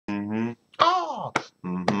ah,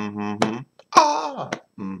 ah,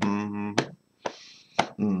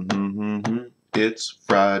 It's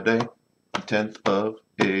Friday, 10th of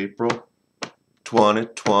April,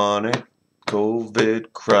 2020,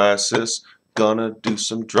 COVID crisis. Gonna do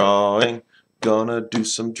some drawing.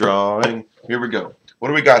 Here we go. What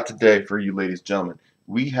do we got today for you, ladies and gentlemen?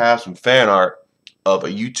 We have some fan art of a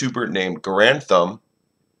YouTuber named Garand Thumb,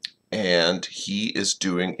 and he is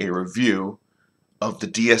doing a review of the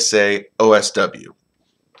DSA OSW.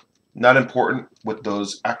 Not important what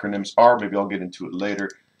those acronyms are, maybe I'll get into it later.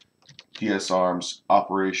 DS Arms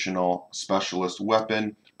Operational Specialist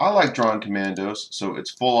Weapon. I like drawing commandos, so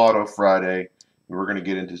it's full auto Friday. We're going to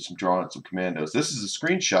get into some drawing some commandos. This is a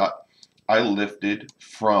screenshot I lifted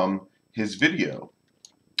from his video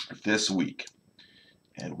this week.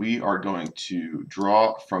 And we are going to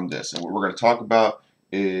draw from this. And what we're going to talk about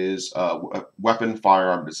is weapon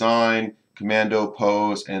firearm design, commando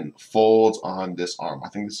pose, and folds on this arm. I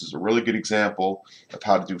think this is a really good example of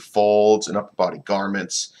how to do folds and upper body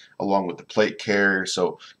garments along with the plate carrier.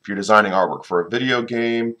 So if you're designing artwork for a video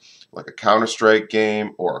game, like a Counter-Strike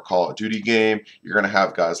game or a Call of Duty game, you're going to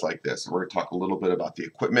have guys like this. And we're going to talk a little bit about the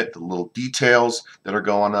equipment, the little details that are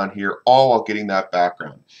going on here, all while getting that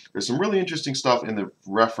background. There's some really interesting stuff in the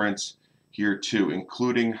reference here too,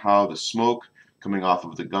 including how the smoke coming off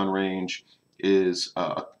of the gun range is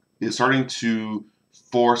starting to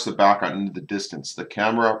force the background into the distance. The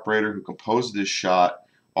camera operator who composed this shot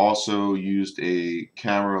also used a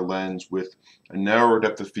camera lens with a narrower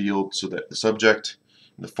depth of field so that the subject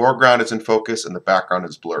in the foreground is in focus and the background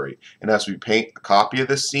is blurry. And as we paint a copy of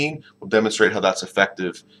this scene, we'll demonstrate how that's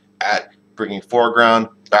effective at bringing foreground,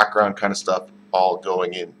 background kind of stuff all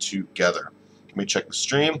going in together. Let me check the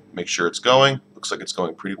stream, make sure it's going. Looks like it's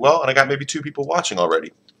going pretty well, and I got maybe 2 people watching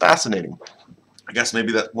already. Fascinating. I guess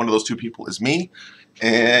maybe that one of those 2 people is me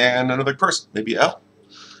and another person. Maybe Elle,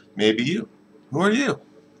 maybe you. Who are you?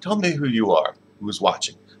 Tell me who you are, who is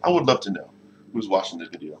watching. I would love to know who's watching the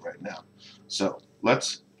video right now. So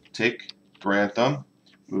let's take Garand Thumb,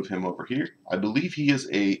 move him over here. I believe he is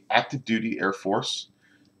a active duty Air Force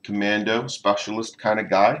commando specialist kind of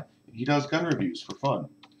guy. He does gun reviews for fun.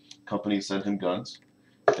 Companies send him guns,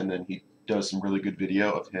 and then he does some really good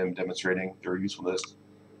video of him demonstrating their usefulness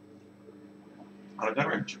on a gun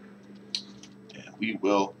range. And we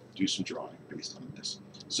will do some drawing based on this.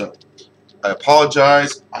 So I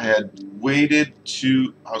apologize. I had waited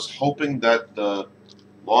I was hoping that the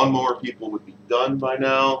lawnmower people would be done by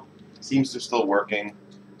now. Seems they're still working.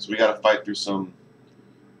 So we got to fight through some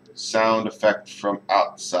sound effect from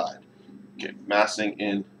outside. Okay, massing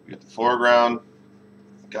in. We got the foreground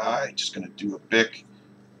guy. Just going to do a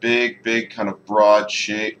big kind of broad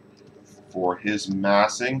shape for his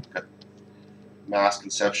massing. Mass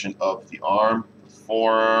conception of the arm, the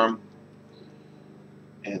forearm,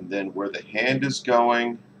 and then where the hand is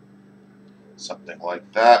going, something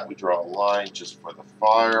like that. We draw a line just for the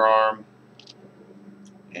firearm,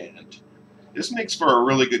 and this makes for a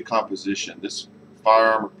really good composition. This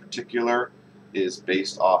firearm in particular is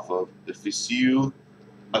based off of the Fusil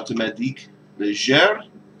Automatique Légère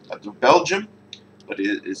out of Belgium, but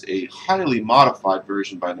it is a highly modified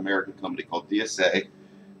version by an American company called DSA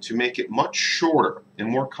to make it much shorter and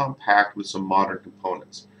more compact with some modern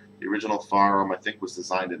components. The original firearm, I think, was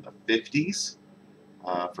designed in the 50s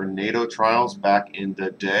for NATO trials back in the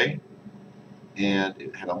day, and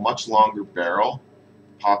it had a much longer barrel,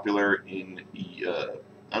 popular in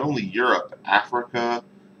not only Europe, Africa,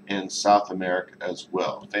 and South America as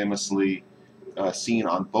well. Famously seen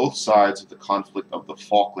on both sides of the conflict of the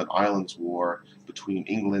Falkland Islands War between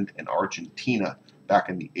England and Argentina back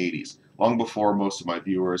in the 80s, long before most of my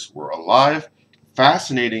viewers were alive.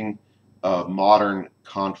 Fascinating modern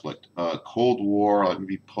conflict, Cold War, like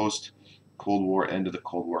maybe post-Cold War, end of the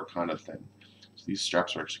Cold War kind of thing. So these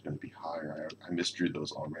straps are actually going to be higher. I misdrew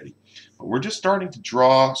those already. But we're just starting to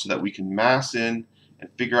draw so that we can mass in and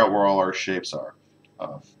figure out where all our shapes are.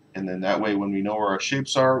 And then that way, when we know where our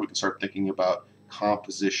shapes are, we can start thinking about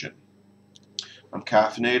composition. I'm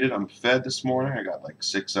caffeinated. I'm fed this morning. I got like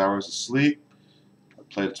 6 hours of sleep. I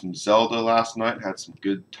played some Zelda last night. Had some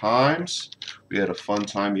good times. We had a fun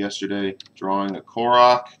time yesterday drawing a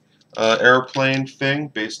Korok airplane thing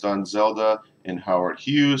based on Zelda and Howard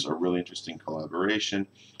Hughes, a really interesting collaboration.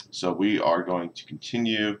 So we are going to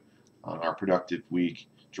continue on our productive week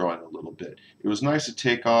drawing a little bit. It was nice to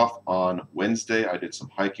take off on Wednesday. I did some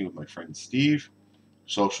hiking with my friend Steve.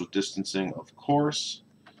 Social distancing, of course,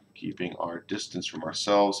 keeping our distance from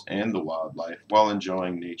ourselves and the wildlife while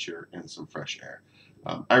enjoying nature and some fresh air.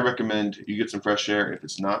 I recommend you get some fresh air if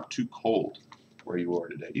it's not too cold where you are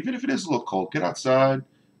today. Even if it is a little cold, get outside,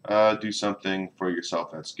 do something for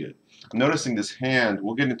yourself that's good. I'm noticing this hand,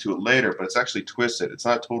 we'll get into it later, but it's actually twisted. It's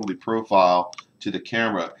not totally profile to the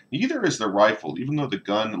camera. Neither is the rifle. Even though the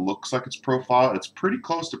gun looks like it's profile, it's pretty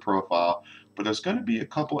close to profile, but there's going to be a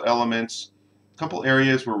couple elements, a couple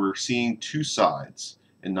areas where we're seeing two sides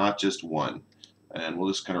and not just one. And we'll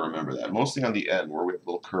just kind of remember that. Mostly on the end where we have a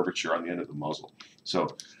little curvature on the end of the muzzle. So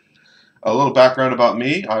a little background about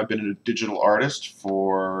me. I've been a digital artist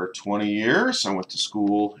for 20 years. I went to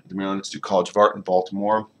school at the Maryland Institute College of Art in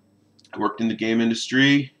Baltimore. I worked in the game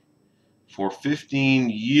industry for 15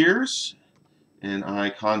 years, and I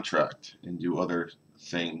contract and do other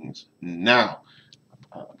things now.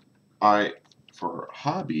 For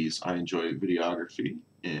hobbies, I enjoy videography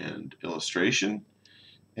and illustration,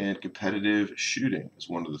 and competitive shooting is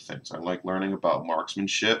one of the things. I like learning about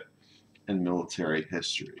marksmanship and military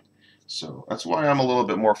history. So that's why I'm a little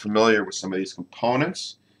bit more familiar with some of these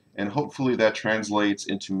components, and hopefully that translates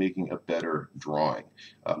into making a better drawing.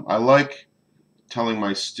 I like telling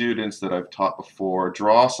my students that I've taught before,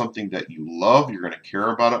 draw something that you love, you're going to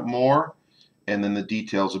care about it more, and then the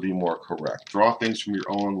details will be more correct. Draw things from your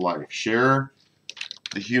own life. Share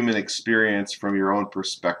the human experience from your own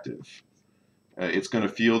perspective. It's going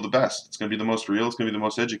to feel the best. It's going to be the most real. It's going to be the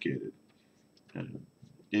most educated.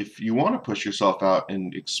 If you want to push yourself out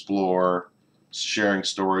and explore sharing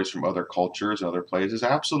stories from other cultures and other places,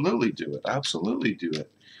 absolutely do it. Absolutely do it.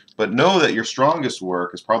 But know that your strongest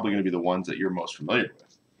work is probably going to be the ones that you're most familiar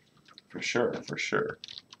with. For sure, for sure.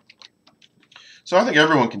 So I think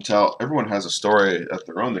everyone can tell, everyone has a story of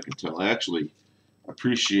their own that can tell. I actually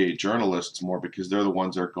appreciate journalists more because they're the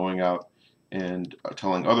ones that are going out and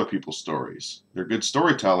telling other people's stories. They're good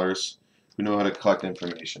storytellers who know how to collect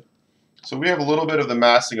information. So we have a little bit of the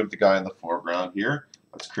massing of the guy in the foreground here.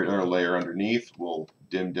 Let's create another layer underneath. We'll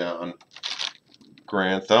dim down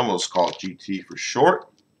Garand Thumb. Let's call it GT for short.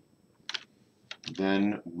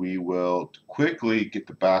 Then we will quickly get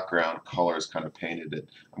the background colors kind of painted in.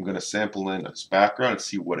 I'm going to sample in this background and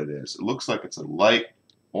see what it is. It looks like it's a light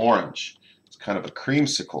orange. It's kind of a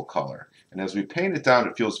creamsicle color. And as we paint it down,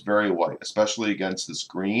 it feels very white, especially against this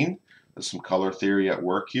green. There's some color theory at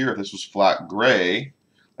work here. If this was flat gray,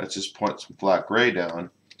 let's just point some flat gray down.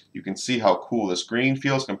 You can see how cool this green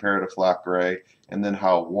feels compared to flat gray, and then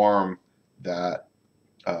how warm that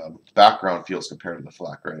background feels compared to the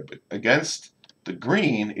flat gray. But against the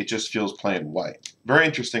green, it just feels plain white. Very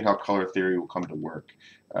interesting how color theory will come to work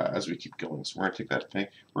as we keep going. So we're going to take that pink.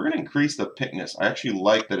 We're going to increase the pinkness. I actually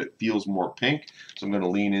like that it feels more pink, so I'm going to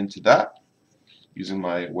lean into that. Using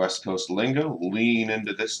my West Coast lingo, lean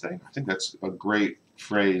into this thing. I think that's a great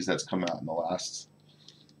phrase that's come out in the last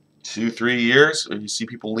 2-3 years. When you see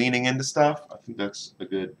people leaning into stuff, I think that's a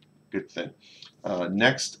good thing.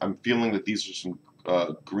 Next, I'm feeling that these are some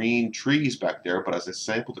green trees back there, but as I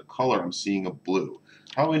sample the color, I'm seeing a blue.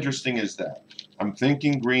 How interesting is that? I'm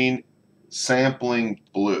thinking green, sampling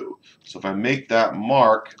blue. So if I make that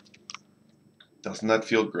mark, doesn't that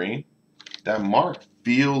feel green? That mark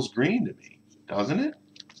feels green to me, doesn't it?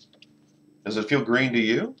 Does it feel green to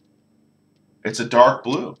you? It's a dark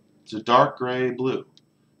blue. It's a dark gray blue.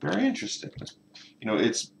 Very interesting. You know,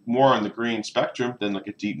 it's more on the green spectrum than like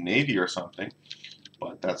a deep navy or something,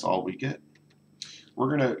 but that's all we get.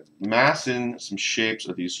 We're going to mass in some shapes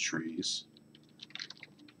of these trees,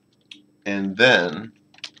 and then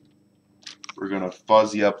we're going to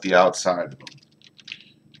fuzzy up the outside of them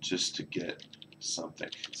just to get something.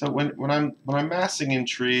 So when I'm massing in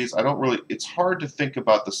trees, I don't really, it's hard to think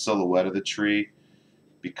about the silhouette of the tree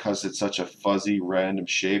because it's such a fuzzy random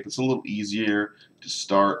shape. It's a little easier to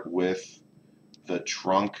start with the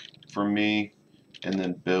trunk for me and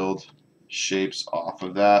then build shapes off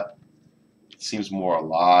of that. It seems more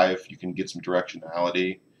alive. You can get some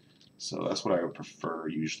directionality. So that's what I would prefer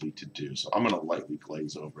usually to do. So I'm going to lightly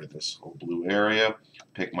glaze over this whole blue area,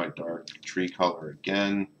 pick my dark tree color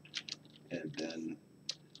again, and then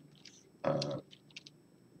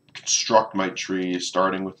construct my tree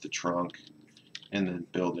starting with the trunk and then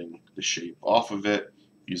building the shape off of it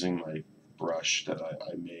using my brush that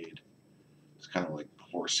I made. It's kind of like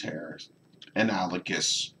horsehair,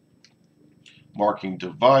 analogous marking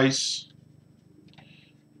device.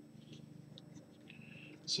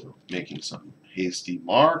 So making some hasty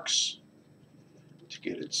marks to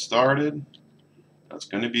get it started. That's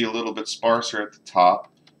going to be a little bit sparser at the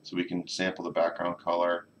top so we can sample the background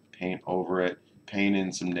color, paint over it, paint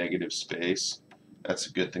in some negative space. That's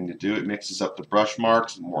a good thing to do. It mixes up the brush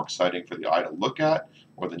marks and more exciting for the eye to look at,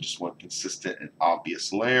 more than just one consistent and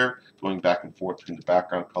obvious layer. Going back and forth between the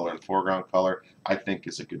background color and foreground color, I think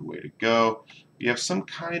is a good way to go. We have some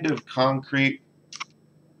kind of concrete,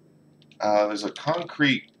 there's a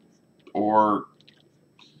concrete or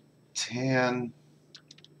tan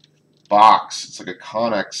box. It's like a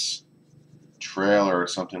Connex trailer or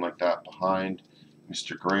something like that behind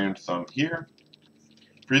Mr. Garand Thumb here.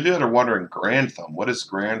 For you that are wondering, Garand Thumb, what does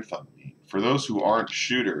Garand Thumb mean? For those who aren't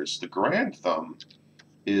shooters, the Garand Thumb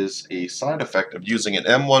is a side effect of using an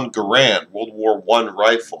M1 Garand World War I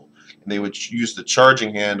rifle. And they would use the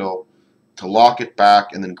charging handle to lock it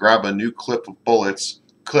back and then grab a new clip of bullets,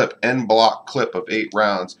 end block clip of 8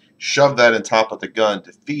 rounds, shove that in top of the gun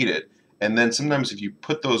to feed it. And then sometimes if you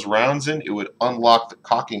put those rounds in, it would unlock the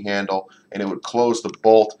cocking handle and it would close the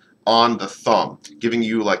bolt on the thumb, giving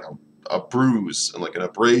you like a bruise and like an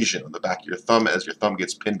abrasion on the back of your thumb as your thumb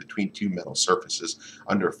gets pinned between 2 metal surfaces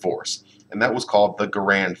under force. And that was called the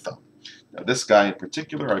Garand Thumb. Now this guy in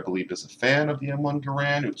particular, I believe, is a fan of the M1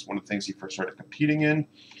 Garand. It was one of the things he first started competing in.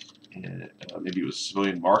 And, maybe it was a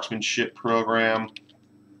civilian marksmanship program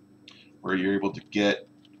where you're able to get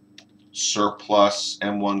surplus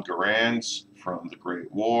M1 Garands from the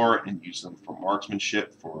Great War and use them for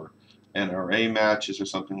marksmanship for NRA matches or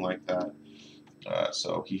something like that.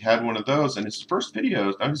 So he had one of those, and his first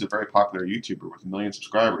videos, now he's a very popular YouTuber with 1 million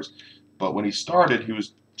subscribers, but when he started, he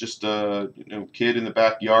was just a kid in the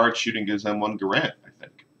backyard shooting his M1 Garand, I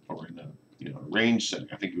think, or in a range setting.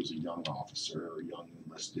 I think he was a young officer or young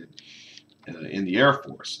enlisted in the Air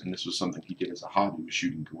Force, and this was something he did as a hobby, was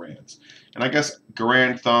shooting Garands. And I guess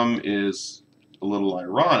Garand Thumb is a little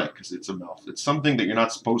ironic because it's something that you're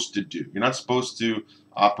not supposed to do. You're not supposed to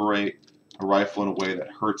operate a rifle in a way that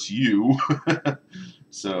hurts you.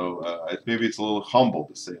 So maybe it's a little humble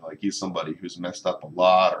to say like he's somebody who's messed up a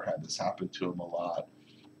lot or had this happen to him a lot.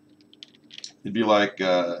 It'd be like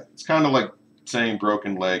it's kind of like saying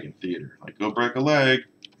broken leg in theater. Like, go break a leg.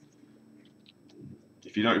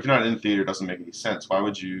 If you're not in theater, it doesn't make any sense. Why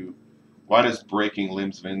does breaking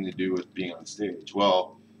limbs have anything to do with being on stage?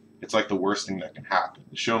 Well, it's like the worst thing that can happen.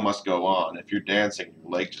 The show must go on. If you're dancing,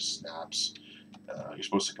 your leg just snaps. You're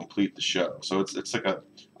supposed to complete the show. So it's like a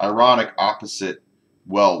ironic opposite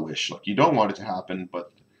well wish. Like, you don't want it to happen,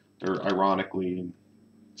 but they're ironically and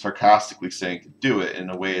sarcastically saying to do it. In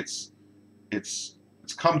a way, it's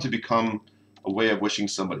come to become a way of wishing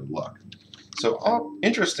somebody luck. So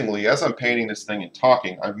interestingly, as I'm painting this thing and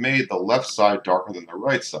talking, I've made the left side darker than the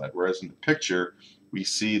right side, whereas in the picture we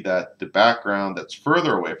see that the background that's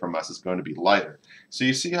further away from us is going to be lighter. So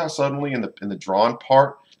you see how suddenly in the drawn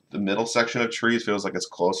part, the middle section of trees feels like it's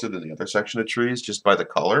closer than the other section of trees just by the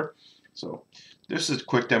color. So this is a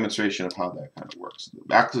quick demonstration of how that kind of works.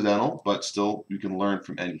 Accidental, but still you can learn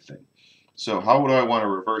from anything. So how would I want to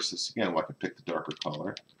reverse this again? Well, I could pick the darker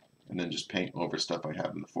color and then just paint over stuff I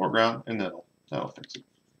have in the foreground, and that'll fix it.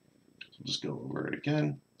 So just go over it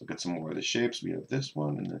again, look at some more of the shapes. We have this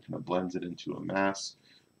one, and then kind of blends it into a mass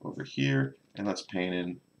over here, and let's paint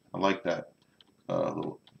in, I like that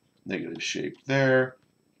little negative shape there.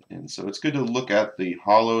 And so it's good to look at the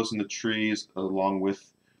hollows in the trees along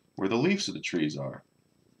with where the leaves of the trees are.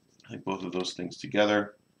 I think both of those things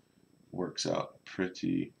together works out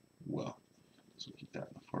pretty well. So keep that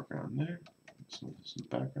in the foreground there. So this is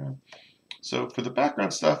the background. So for the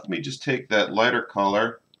background stuff, let me just take that lighter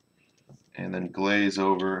color and then glaze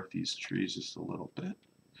over these trees just a little bit.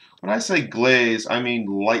 When I say glaze, I mean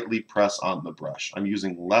lightly press on the brush. I'm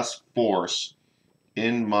using less force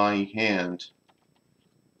in my hand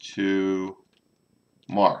to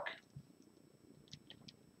mark.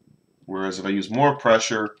 Whereas if I use more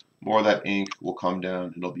pressure, more of that ink will come down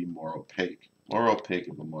and it'll be more opaque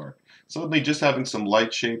of a mark. Suddenly just having some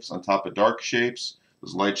light shapes on top of dark shapes,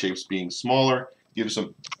 those light shapes being smaller, gives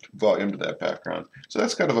some volume to that background. So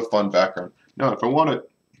that's kind of a fun background. Now if I want to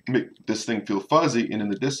make this thing feel fuzzy and in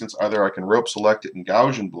the distance, either I can rope select it and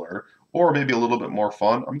gouge and blur, or maybe a little bit more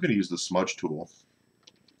fun, I'm going to use the smudge tool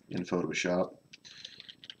in Photoshop.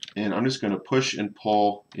 And I'm just going to push and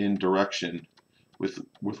pull in direction with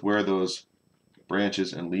where those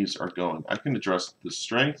branches and leaves are going. I can adjust the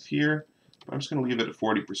strength here, but I'm just going to leave it at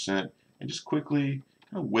 40% and just quickly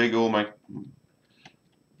kind of wiggle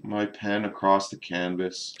my pen across the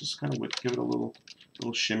canvas. Just kind of give it a little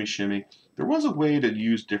shimmy. There was a way to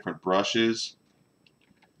use different brushes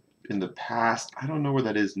in the past. I don't know where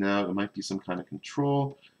that is now. It might be some kind of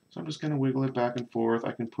control. So I'm just going to wiggle it back and forth.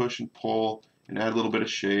 I can push and pull and add a little bit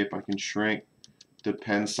of shape. I can shrink the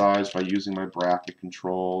pen size by using my bracket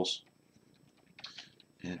controls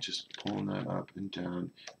and just pulling that up and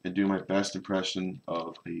down and do my best impression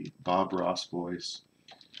of a Bob Ross voice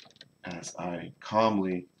as I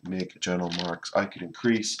calmly make gentle marks. I could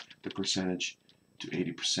increase the percentage to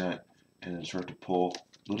 80% and then start to pull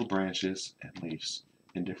little branches and leaves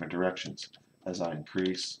in different directions as I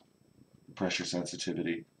increase pressure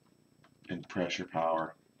sensitivity and pressure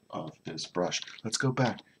power of this brush. Let's go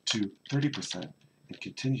back to 30% and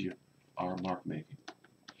continue our mark making.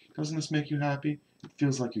 Doesn't this make you happy? It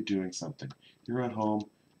feels like you're doing something. You're at home,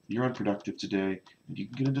 you're unproductive today, and you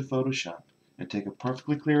can get into Photoshop and take a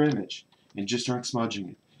perfectly clear image and just start smudging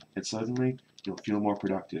it. And suddenly, you'll feel more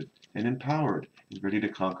productive and empowered and ready to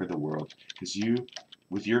conquer the world, because you,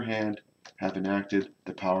 with your hand, have enacted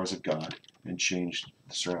the powers of God and changed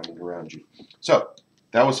the surrounding around you. So,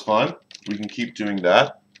 that was fun. We can keep doing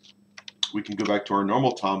that. We can go back to our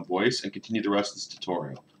normal Tom voice and continue the rest of this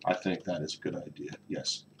tutorial. I think that is a good idea.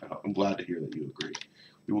 Yes, I'm glad to hear that you agree.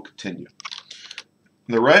 We will continue.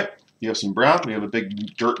 On the right, you have some brown. We have a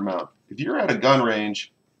big dirt mound. If you're at a gun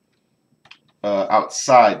range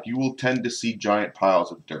outside, you will tend to see giant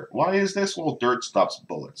piles of dirt. Why is this? Well, dirt stops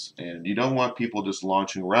bullets, and you don't want people just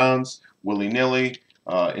launching rounds willy-nilly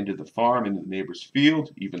into the farm, into the neighbor's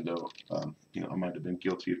field, even though I might have been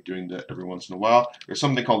guilty of doing that every once in a while. There's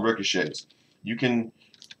something called ricochets. You can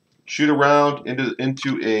shoot a round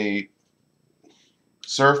into a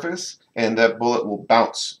surface, and that bullet will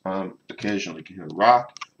bounce occasionally. You can hit a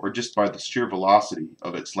rock, or just by the sheer velocity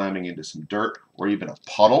of it slamming into some dirt, or even a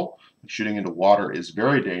puddle. Shooting into water is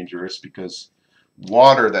very dangerous, because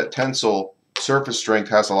water, that tensile surface strength,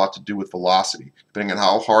 has a lot to do with velocity. Depending on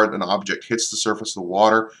how hard an object hits the surface of the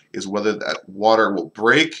water is whether that water will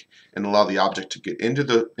break and allow the object to get into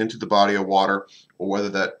the body of water, or whether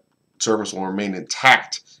that surface will remain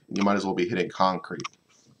intact, and you might as well be hitting concrete.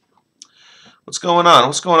 What's going on?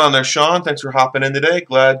 What's going on there, Sean? Thanks for hopping in today.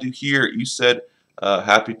 Glad to hear you said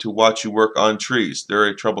happy to watch you work on trees. They're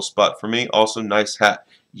a trouble spot for me. Also, nice hat.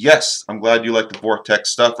 Yes, I'm glad you like the Vortex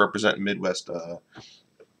stuff, representing Midwest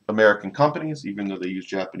American companies, even though they use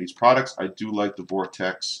Japanese products. I do like the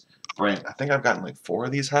Vortex brand. I think I've gotten like 4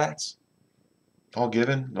 of these hats, all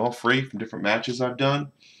given, all free from different matches I've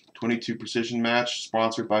done. 22 Precision Match,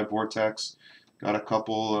 sponsored by Vortex. Got a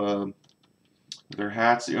couple of their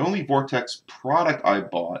hats. The only Vortex product I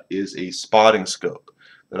bought is a spotting scope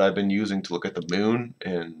that I've been using to look at the moon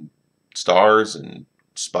and stars and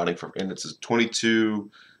spotting for, and it's a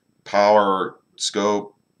 22 power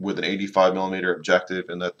scope with an 85mm objective,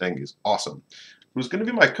 and that thing is awesome. Who's going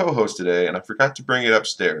to be my co-host today, and I forgot to bring it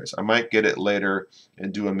upstairs. I might get it later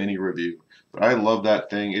and do a mini review, but I love that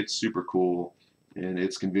thing. It's super cool, and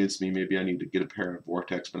it's convinced me maybe I need to get a pair of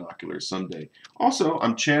Vortex binoculars someday. Also,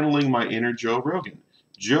 I'm channeling my inner Joe Rogan.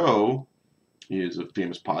 Joe is a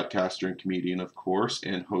famous podcaster and comedian, of course,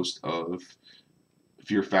 and host of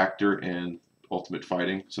Fear Factor and Ultimate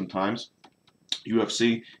Fighting sometimes.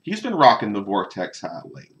 UFC. He's been rocking the Vortex hat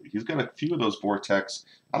lately. He's got a few of those Vortex.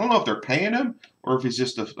 I don't know if they're paying him or if he's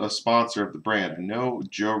just a sponsor of the brand. I know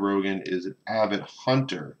Joe Rogan is an avid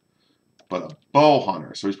hunter, but a bow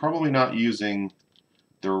hunter, so he's probably not using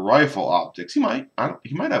the rifle optics. He might.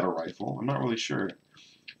 He might have a rifle. I'm not really sure.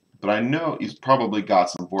 But I know he's probably got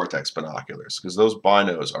some Vortex binoculars, because those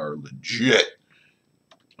binos are legit.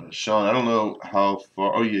 Sean, I don't know how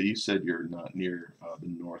far. Oh, yeah, you said you're not near the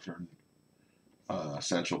northern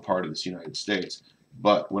central part of this United States.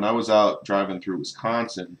 But when I was out driving through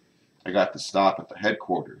Wisconsin, I got to stop at the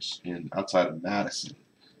headquarters outside of Madison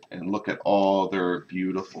and look at all their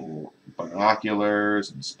beautiful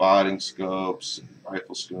binoculars and spotting scopes and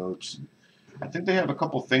rifle scopes. I think they have a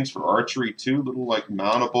couple things for archery too, little like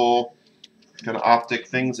mountable kind of optic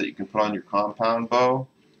things that you can put on your compound bow.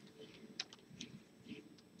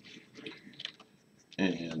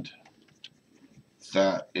 And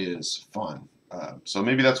that is fun. So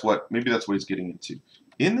maybe that's what he's getting into.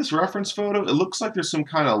 In this reference photo, it looks like there's some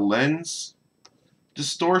kind of lens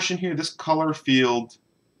distortion here. This color field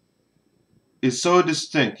is so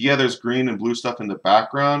distinct. Yeah, there's green and blue stuff in the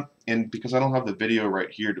background, and because I don't have the video right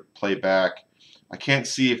here to play back, I can't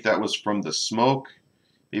see if that was from the smoke.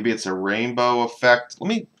 Maybe it's a rainbow effect.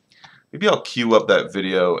 Maybe I'll queue up that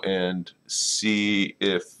video and see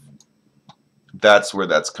if that's where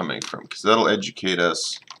that's coming from, because that'll educate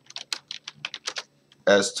us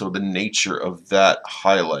as to the nature of that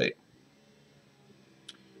highlight.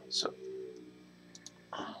 So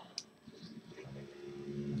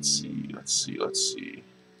let's see.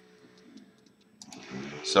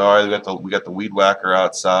 Sorry, we got the weed whacker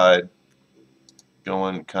outside,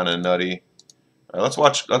 going kind of nutty. All right, let's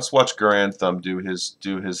watch Garand Thumb do his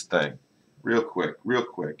thing, real quick. Let's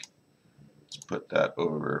put that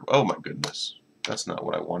over. Oh my goodness, that's not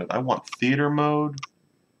what I wanted. I want theater mode.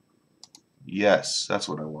 Yes, that's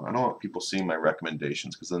what I want. I don't want people seeing my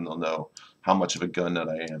recommendations, because then they'll know how much of a gun nut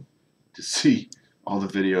I am to see all the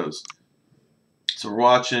videos. So we're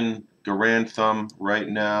watching Garand Thumb right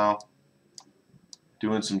now,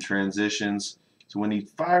 doing some transitions. So when he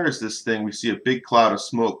fires this thing, we see a big cloud of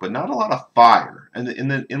smoke, but not a lot of fire. And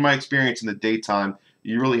in my experience in the daytime,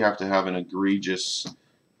 you really have to have an egregious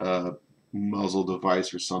uh, muzzle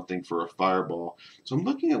device or something for a fireball. So I'm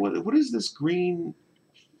looking at what is this green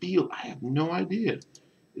field? I have no idea.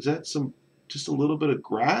 Is that just a little bit of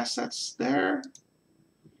grass that's there?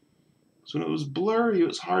 So when it was blurry, it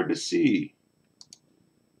was hard to see.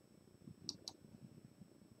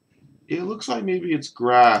 It looks like maybe it's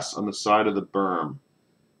grass on the side of the berm.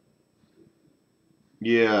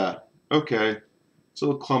 Yeah, okay. So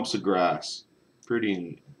little clumps of grass. Pretty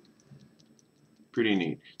neat. Pretty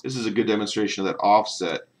neat. This is a good demonstration of that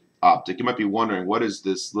offset optic. You might be wondering, what is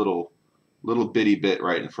this little bitty bit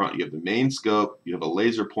right in front? You have the main scope, you have a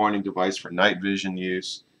laser pointing device for night vision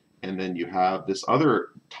use, and then you have this other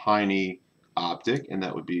tiny optic, and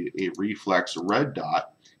that would be a reflex red dot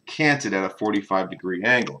canted at a 45-degree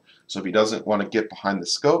angle. So if he doesn't want to get behind the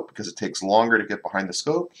scope, because it takes longer to get behind the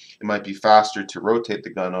scope, it might be faster to rotate the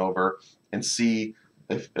gun over and see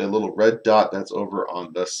if a little red dot that's over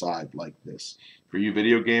on the side like this. For you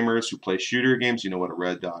video gamers who play shooter games, you know what a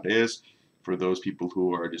red dot is. For those people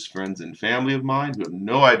who are just friends and family of mine who have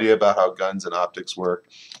no idea about how guns and optics work,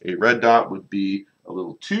 a red dot would be a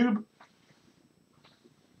little tube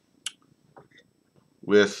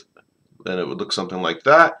with, and it would look something like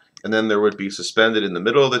that, and then there would be suspended in the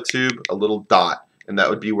middle of the tube a little dot, and that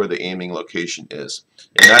would be where the aiming location is.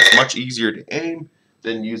 And that's much easier to aim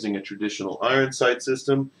than using a traditional iron sight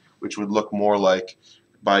system, which would look more like,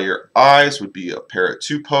 by your eyes would be a pair of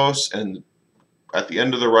 2 posts, and at the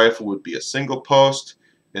end of the rifle would be a single post,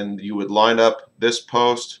 and you would line up this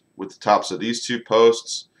post with the tops of these 2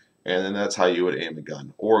 posts, and then that's how you would aim a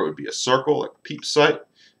gun. Or it would be a circle, like a peep sight,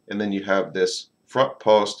 and then you have this front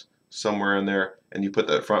post somewhere in there, and you put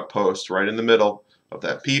that front post right in the middle of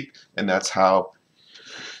that peep, and that's how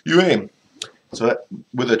you aim. So that,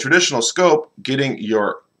 with a traditional scope, getting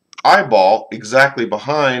your eyeball exactly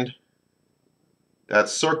behind that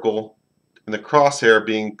circle and the crosshair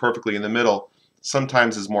being perfectly in the middle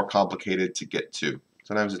sometimes is more complicated to get to.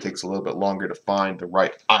 Sometimes it takes a little bit longer to find the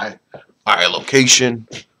right eye location.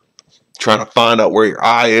 Trying to find out where your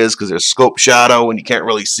eye is because there's scope shadow and you can't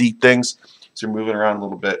really see things. So you're moving around a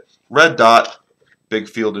little bit. Red dot, big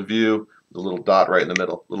field of view, the little dot right in the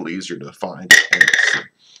middle, a little easier to find and see.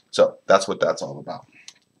 So that's what that's all about.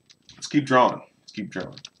 Let's keep drawing. Let's keep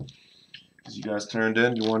drawing. Because you guys turned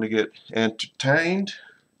in, you want to get entertained.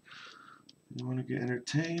 You want to get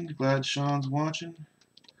entertained. Glad Sean's watching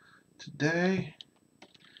today.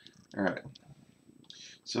 All right.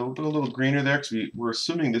 So we'll put a little greener there because we're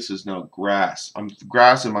assuming this is now grass.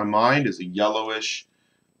 Grass in my mind is a yellowish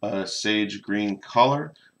sage green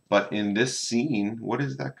color, but in this scene, what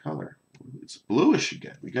is that color? It's bluish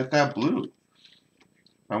again. We got that blue.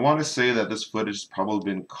 I want to say that this footage has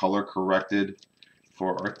probably been color corrected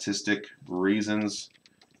for artistic reasons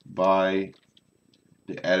by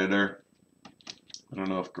the editor. I don't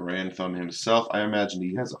know if Garand Thumb himself, I imagine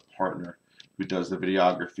he has a partner who does the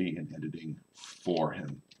videography and editing for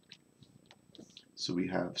him. So we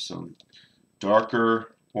have some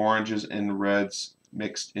darker oranges and reds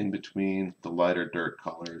mixed in between the lighter dirt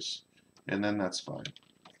colors, and then that's fine.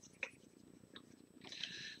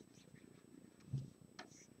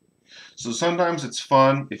 So sometimes it's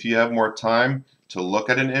fun if you have more time to look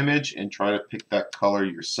at an image and try to pick that color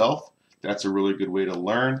yourself. That's a really good way to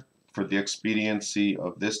learn. For the expediency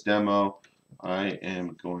of this demo, I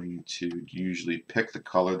am going to usually pick the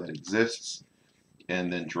color that exists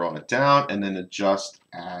and then draw it down and then adjust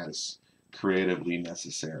as creatively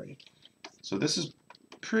necessary. So this is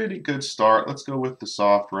a pretty good start. Let's go with the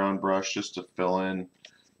soft round brush just to fill in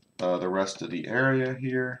the rest of the area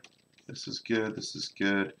here. This is good, this is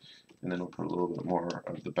good. And then we'll put a little bit more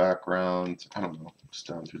of the background, I don't know, just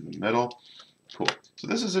down through the middle. Cool. So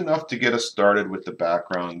this is enough to get us started with the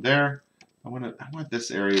background there. I want this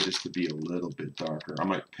area just to be a little bit darker. I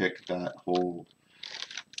might pick that whole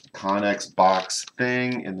Connex box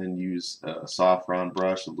thing and then use a soft round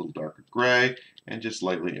brush, a little darker gray, and just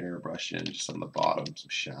lightly airbrush in just on the bottom, some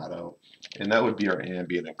shadow. And that would be our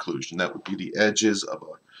ambient occlusion. That would be the edges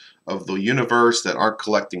of the universe that aren't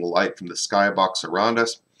collecting light from the skybox around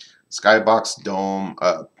us. Skybox dome,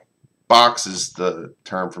 box is the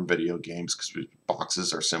term from video games because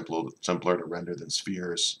boxes are simpler to render than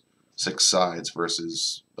spheres, 6 sides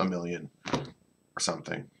versus a million or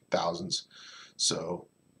something, thousands. So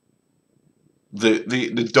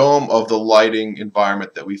the dome of the lighting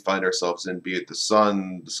environment that we find ourselves in, be it the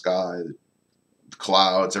sun, the sky, the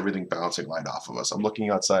clouds, everything bouncing light off of us. I'm looking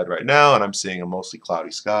outside right now and I'm seeing a mostly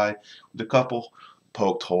cloudy sky with a couple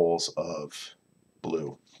poked holes of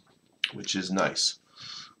blue. which is nice.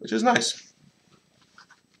 Which is nice.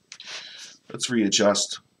 Let's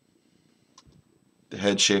readjust the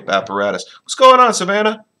head shape apparatus. What's going on,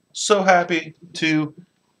 Savannah? So happy to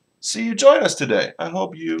see you join us today. I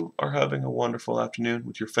hope you are having a wonderful afternoon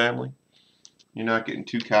with your family. You're not getting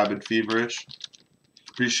too cabin feverish.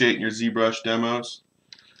 Appreciating your ZBrush demos.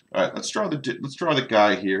 All right, let's draw the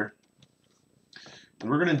guy here. And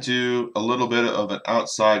we're going to do a little bit of an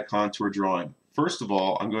outside contour drawing. First of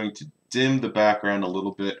all, I'm going to dim the background a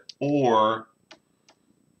little bit, or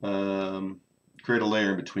create a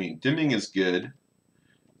layer in between. Dimming is good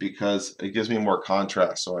because it gives me more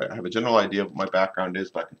contrast. So I have a general idea of what my background is,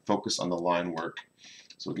 but I can focus on the line work.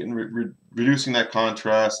 So reducing that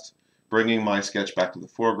contrast, bringing my sketch back to the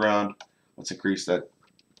foreground. Let's increase that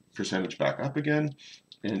percentage back up again.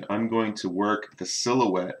 And I'm going to work the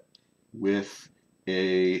silhouette with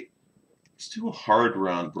let's do a hard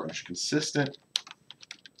round brush. Consistent,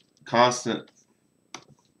 constant,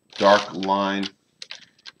 dark line.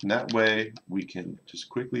 And that way we can just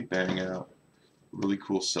quickly bang out a really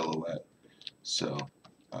cool silhouette. So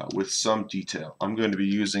with some detail. I'm going to be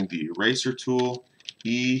using the eraser tool,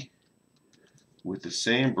 E, with the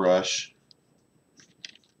same brush,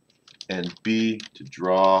 and B to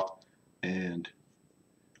draw. And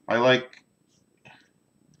I like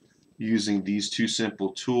using these two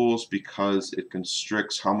simple tools because it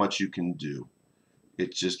constricts how much you can do.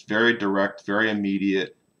 It's just very direct, very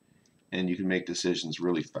immediate, and you can make decisions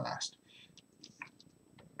really fast.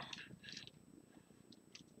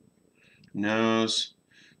 Nose.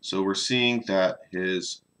 So we're seeing that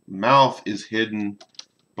his mouth is hidden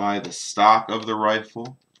by the stock of the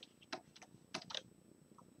rifle.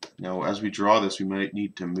 Now as we draw this, we might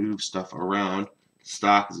need to move stuff around. The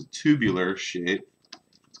stock is a tubular shape.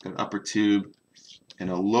 It's got an upper tube and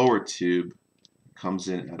a lower tube. It comes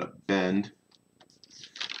in at a bend.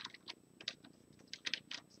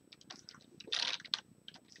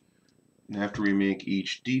 And after we make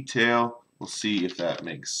each detail, we'll see if that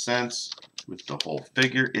makes sense with the whole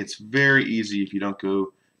figure. It's very easy if you don't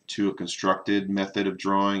go to a constructed method of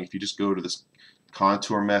drawing. If you just go to this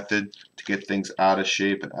contour method to get things out of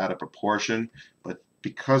shape and out of proportion. But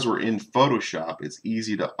because we're in Photoshop, it's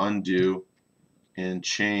easy to undo and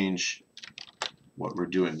change what we're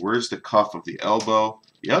doing. Where's the cuff of the elbow?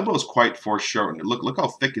 The elbow is quite foreshortened. Look how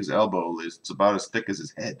thick his elbow is. It's about as thick as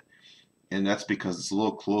his head. And that's because it's a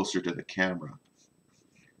little closer to the camera.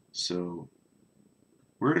 So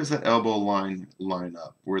where does that elbow line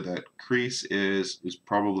up? Where that crease is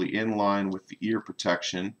probably in line with the ear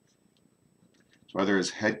protection. So either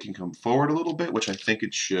his head can come forward a little bit, which I think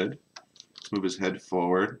it should. Let's move his head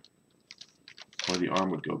forward, or the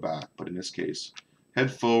arm would go back. But in this case,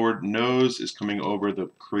 head forward, nose is coming over the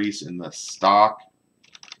crease in the stock.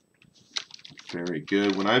 Very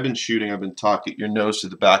good. When I've been shooting, I've been taught get your nose to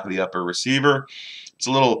the back of the upper receiver. It's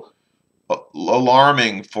a little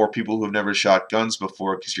alarming for people who have never shot guns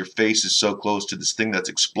before because your face is so close to this thing that's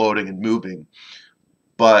exploding and moving.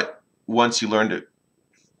 But once you learn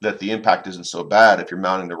that the impact isn't so bad, if you're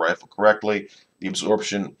mounting the rifle correctly, the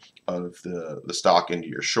absorption of the stock into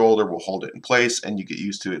your shoulder will hold it in place, and you get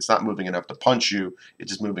used to it. It's not moving enough to punch you.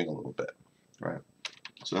 It's just moving a little bit, right?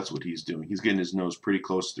 So that's what he's doing. He's getting his nose pretty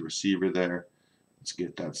close to the receiver there. Let's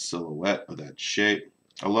get that silhouette of that shape.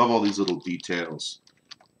 I love all these little details.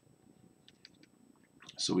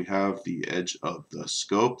 So we have the edge of the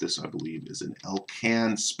scope. This, I believe, is an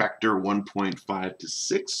Elcan Spectre 1.5 to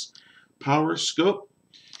 6 power scope.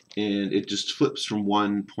 And it just flips from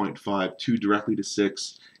 1.5 to directly to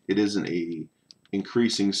 6. It isn't a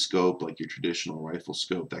increasing scope like your traditional rifle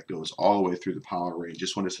scope that goes all the way through the power range.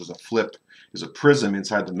 Just when it says a flip, there's a prism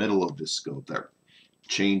inside the middle of this scope that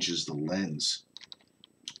changes the lens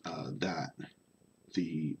that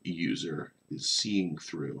the user is seeing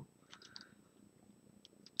through.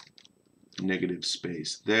 Negative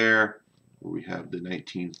space there, where we have the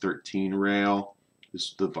 1913 rail.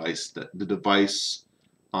 This device, the device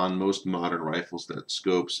on most modern rifles that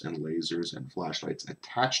scopes and lasers and flashlights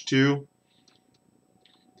attach to.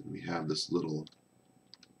 Then we have this little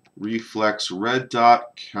reflex red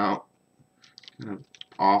dot count kind of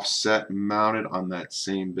offset mounted on that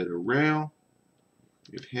same bit of rail.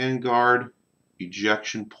 We have handguard,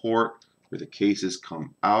 ejection port where the cases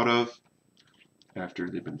come out of after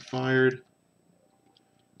they've been fired.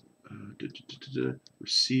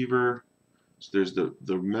 Receiver. So there's the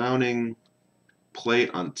mounting plate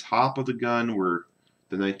on top of the gun where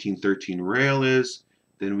the 1913 rail is.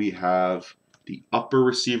 Then we have the upper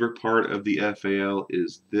receiver part of the FAL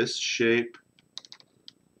is this shape.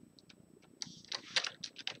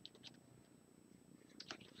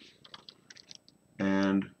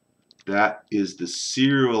 And That is the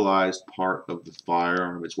serialized part of the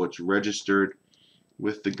firearm. It's what's registered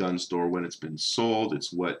with the gun store when it's been sold.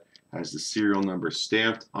 It's what has the serial number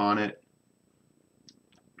stamped on it.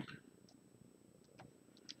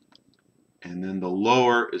 And then the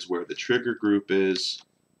lower is where the trigger group is,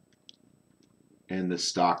 and the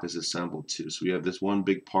stock is assembled too. So we have this one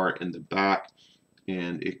big part in the back,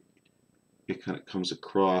 and it kind of comes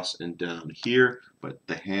across and down here, but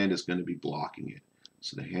the hand is going to be blocking it.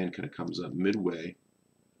 So the hand kind of comes up midway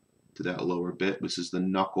to that lower bit. This is the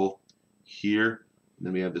knuckle here. And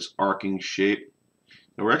then we have this arcing shape.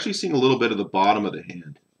 And we're actually seeing a little bit of the bottom of the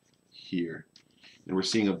hand here. And we're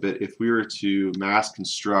seeing a bit, if we were to mass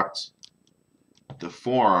construct the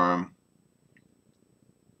forearm,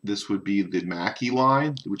 this would be the Mackey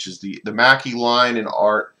line, which is the Mackey line in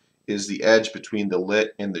art is the edge between the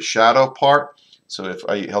lit and the shadow part. So if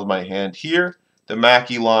I held my hand here, the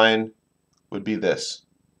Mackey line would be this.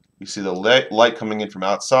 You see the light coming in from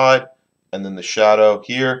outside, and then the shadow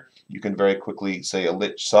here. You can very quickly say a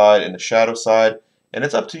lit side and a shadow side, and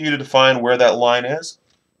it's up to you to define where that line is,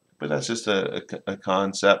 but that's just a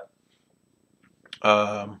concept.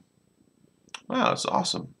 Wow, it's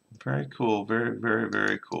awesome. Very cool. Very, very,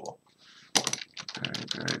 very cool. Very,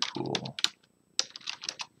 very cool.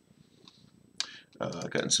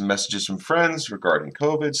 Gotten some messages from friends regarding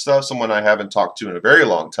COVID stuff. Someone I haven't talked to in a very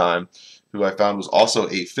long time, who I found was also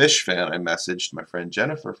a fish fan. I messaged my friend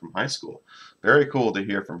Jennifer from high school. Very cool to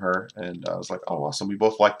hear from her. And I was like, oh, awesome. We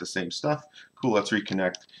both like the same stuff. Cool, let's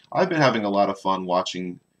reconnect. I've been having a lot of fun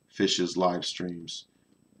watching Fish's live streams.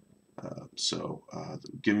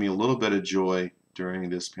 Give me a little bit of joy during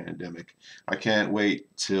this pandemic. I can't wait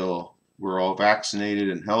till we're all vaccinated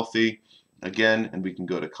and healthy again, and we can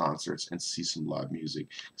go to concerts and see some live music.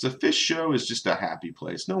 Because a Fish show is just a happy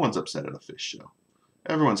place. No one's upset at a Fish show.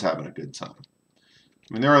 Everyone's having a good time.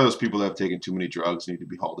 I mean, there are those people that have taken too many drugs and need to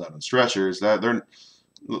be hauled out on stretchers.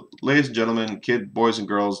 Ladies and gentlemen, boys and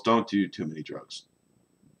girls, don't do too many drugs.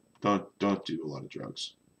 Don't do a lot of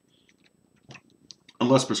drugs.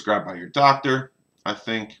 Unless prescribed by your doctor, I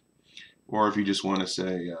think. Or if you just want to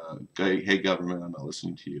say, hey government, I'm not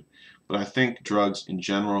listening to you. But I think drugs in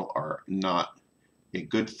general are not a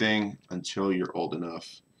good thing until you're old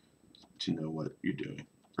enough to know what you're doing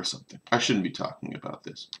or something. I shouldn't be talking about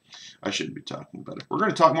this. I shouldn't be talking about it. We're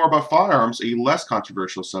going to talk more about firearms, a less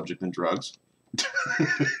controversial subject than drugs.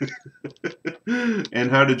 And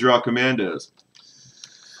how to draw commandos.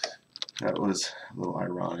 That was a little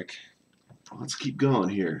ironic. Let's keep going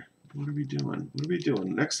here. What are we doing? What are we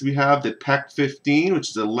doing? Next we have the PEC 15, which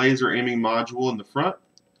is a laser aiming module in the front.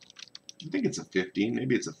 I think it's a 15,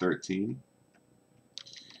 maybe it's a 13.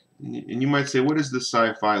 And you might say, what is this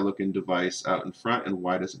sci-fi looking device out in front and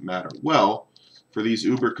why does it matter? Well, for these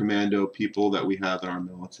uber commando people that we have in our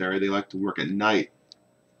military, they like to work at night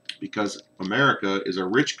because America is a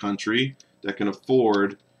rich country that can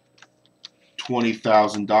afford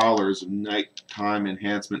 $20,000 of nighttime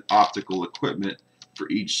enhancement optical equipment for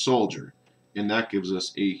each soldier, and that gives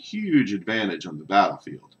us a huge advantage on the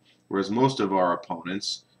battlefield, whereas most of our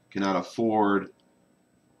opponents cannot afford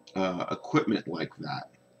equipment like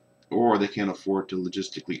that, or they can't afford to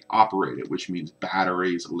logistically operate it, which means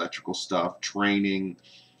batteries, electrical stuff, training,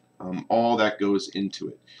 all that goes into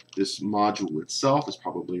it. This module itself is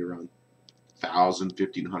probably around $1,000,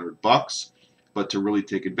 $1,500, but to really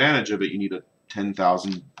take advantage of it, you need a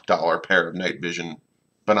 $10,000 pair of night vision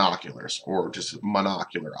binoculars, or just a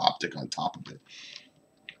monocular optic on top of it.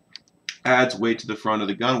 Adds weight to the front of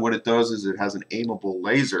the gun. What it does is it has an aimable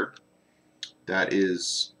laser that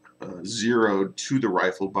is zeroed to the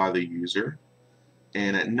rifle by the user,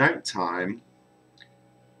 and at nighttime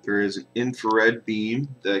there is an infrared beam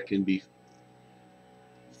that can be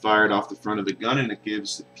fired off the front of the gun, and it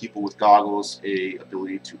gives people with goggles a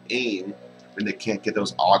ability to aim when they can't get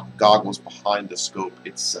those goggles behind the scope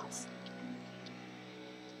itself.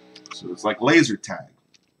 So it's like laser tag,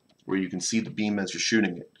 where you can see the beam as you're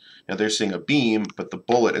shooting it. Now they're seeing a beam, but the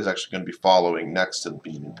bullet is actually going to be following next to the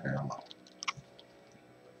beam in parallel.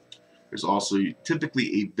 There's also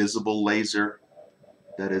typically a visible laser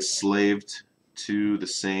that is slaved to the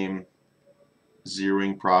same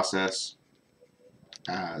zeroing process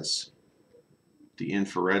as the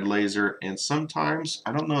infrared laser, and sometimes,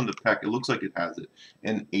 I don't know in the PEC, it looks like it has it,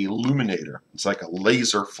 an illuminator. It's like a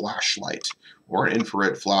laser flashlight or an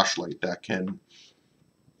infrared flashlight that can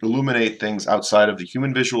illuminate things outside of the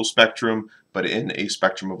human visual spectrum, but in a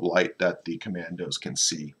spectrum of light that the commandos can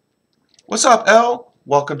see. What's up, El?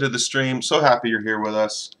 Welcome to the stream. So happy you're here with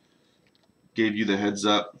us. Gave you the heads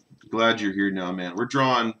up. Glad you're here now, man. We're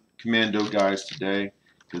drawing commando guys today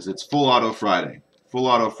because it's Full Auto Friday. full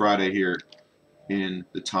auto Friday here in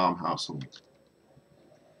the Thumb household.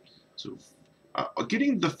 So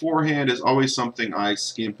getting the forehand is always something I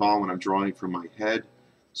skimp on when I'm drawing from my head.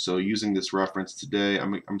 So using this reference today,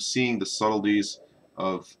 I'm seeing the subtleties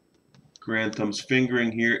of Garand Thumb's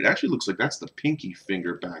fingering here. It actually looks like that's the pinky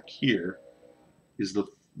finger back here is the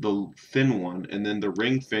thin one, and then the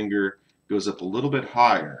ring finger goes up a little bit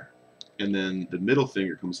higher, and then the middle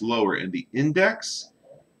finger comes lower, and the index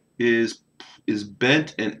is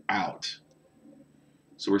bent and out.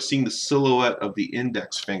 So we're seeing the silhouette of the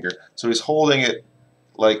index finger. So he's holding it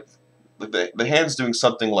like the hand's doing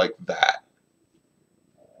something like that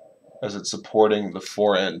as it's supporting the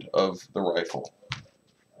forend of the rifle.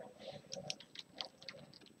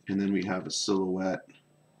 And then we have a silhouette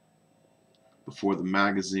before the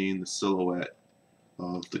magazine, the silhouette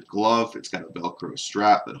of the glove. It's got a Velcro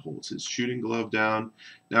strap that holds his shooting glove down.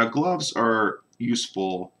 Now gloves are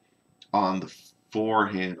useful on the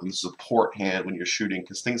forehand, on the support hand when you're shooting,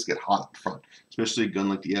 because things get hot up front, especially a gun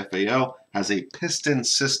like the FAL has a piston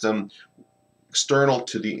system external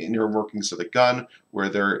to the inner workings of the gun where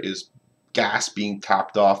there is gas being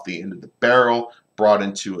topped off the end of the barrel, brought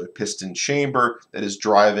into a piston chamber that is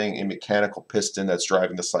driving a mechanical piston that's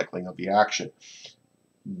driving the cycling of the action.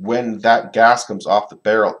 When that gas comes off the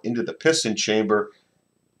barrel into the piston chamber,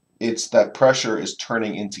 that pressure is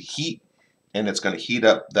turning into heat, and it's going to heat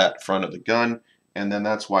up that front of the gun, and then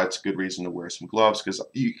that's why it's a good reason to wear some gloves, because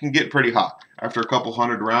you can get pretty hot. After a couple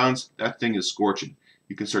hundred rounds, that thing is scorching.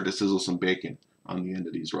 You can start to sizzle some bacon on the end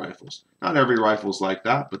of these rifles. Not every rifle is like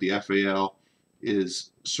that, but the FAL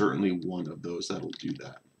is certainly one of those that'll do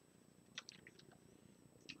that.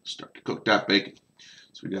 Start to cook that bacon.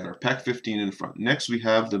 So we got our PEC 15 in front. Next we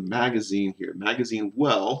have the magazine here. Magazine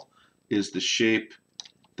well is the shape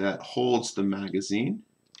that holds the magazine.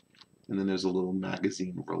 And then there's a little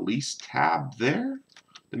magazine release tab there.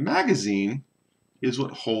 The magazine is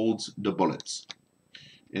what holds the bullets.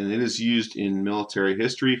 And it is used in military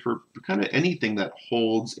history for kind of anything that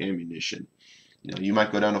holds ammunition. You know, you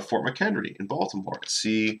might go down to Fort McHenry in Baltimore to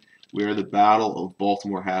see where the Battle of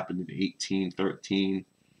Baltimore happened in 1813.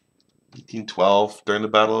 1812, during the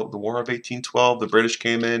War of 1812, the British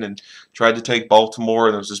came in and tried to take Baltimore,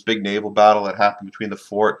 and there was this big naval battle that happened between the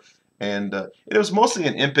fort, and it was mostly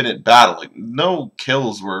an impotent battle. Like, no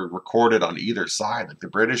kills were recorded on either side. Like, the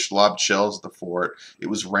British lobbed shells at the fort. It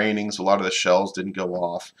was raining, so a lot of the shells didn't go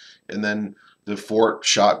off, and then the fort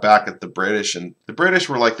shot back at the British, and the British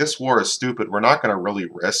were like, this war is stupid. We're not going to really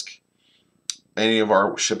risk any of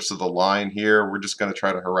our ships of the line here. We're just going to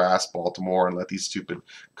try to harass Baltimore and let these stupid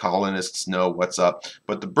colonists know what's up.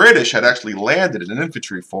 But the British had actually landed an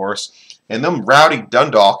infantry force, and them rowdy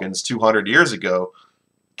Dundalkins 200 years ago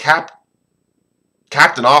capped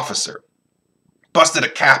an officer, busted a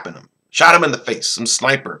cap in him, shot him in the face. Some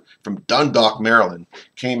sniper from Dundalk, Maryland,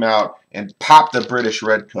 came out and popped the British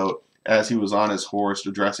redcoat as he was on his horse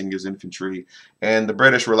addressing his infantry. And the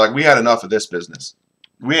British were like, we had enough of this business.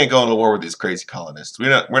 We ain't going to war with these crazy colonists. We're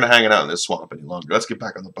not hanging out in this swamp any longer. Let's get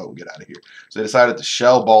back on the boat and get out of here. So they decided to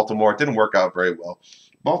shell Baltimore. It didn't work out very well.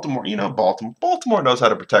 Baltimore, you know, Baltimore knows how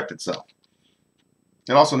to protect itself.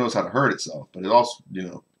 It also knows how to hurt itself. But it also, you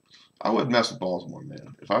know, I wouldn't mess with Baltimore,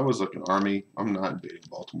 man. If I was like an army, I'm not invading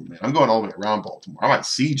Baltimore, man. I'm going all the way around Baltimore. I might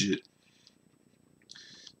siege it,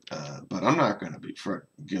 but I'm not going to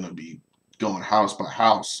be going house by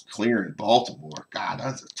house clearing Baltimore. God,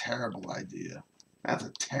 that's a terrible idea. That's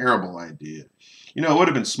a terrible idea. You know, it would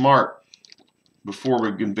have been smart before we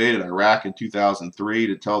invaded Iraq in 2003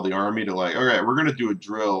 to tell the army to, like, all right, we're going to do a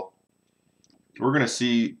drill. We're going to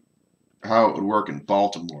see how it would work in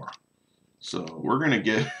Baltimore. So we're going to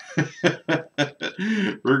get,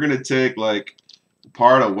 we're going to take, like,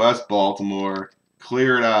 part of West Baltimore,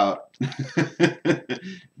 clear it out,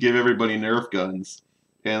 give everybody Nerf guns,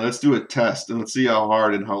 and let's do a test, and let's see how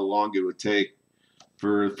hard and how long it would take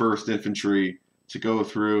for 1st Infantry to go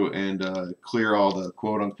through and clear all the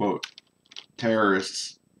quote-unquote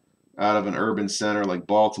terrorists out of an urban center like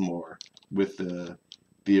Baltimore with the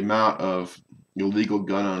amount of illegal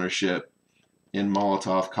gun ownership and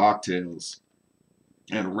Molotov cocktails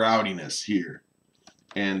and rowdiness here.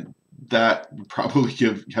 And that would probably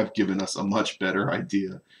have given us a much better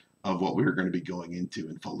idea of what we were going to be going into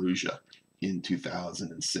in Fallujah in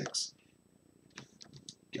 2006.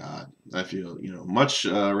 God, I feel, you know, much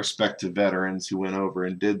respect to veterans who went over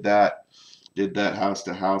and did that house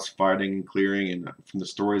to house fighting and clearing, and from the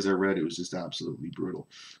stories I read, it was just absolutely brutal.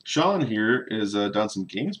 Sean here has done some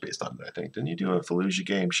games based on it, I think. Didn't you do a Fallujah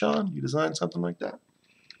game, Sean? You designed something like that?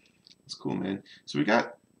 That's cool, man. So we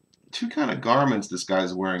got two kind of garments this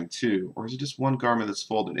guy's wearing too, or is it just one garment that's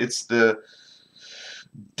folded? It's the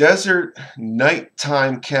desert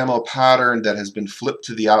nighttime camo pattern that has been flipped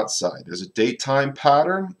to the outside. There's a daytime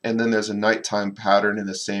pattern, and then there's a nighttime pattern in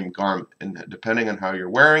the same garment. And depending on how you're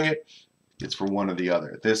wearing it, it's for one or the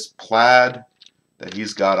other. This plaid that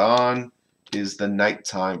he's got on is the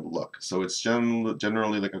nighttime look. So it's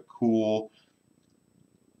generally like a cool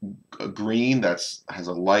green that has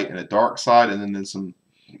a light and a dark side, and then some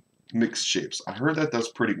mixed shapes. I heard that does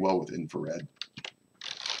pretty well with infrared.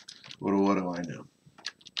 What do I know?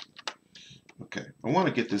 Okay, I want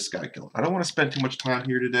to get this guy going. I don't want to spend too much time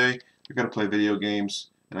here today. I got to play video games,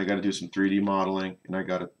 and I got to do some 3D modeling, and I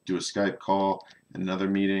got to do a Skype call and another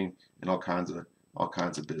meeting and all kinds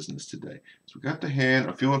of business today. So we got the hand.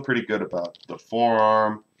 I'm feeling pretty good about the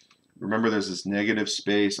forearm. Remember, there's this negative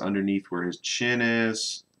space underneath where his chin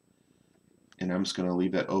is, and I'm just going to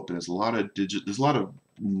leave that open. There's a lot of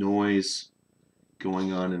noise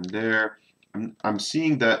going on in there. I'm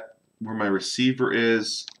seeing that where my receiver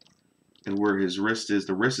is and where his wrist is,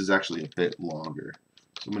 the wrist is actually a bit longer.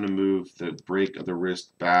 So I'm going to move the break of the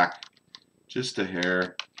wrist back just a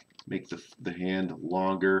hair, make the hand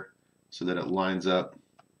longer so that it lines up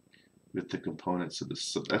with the components of this.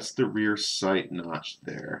 So that's the rear sight notch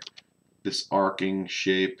there. This arcing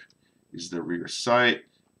shape is the rear sight,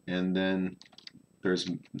 and then there's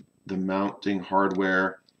the mounting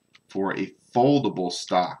hardware for a foldable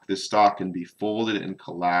stock. This stock can be folded and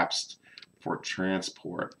collapsed for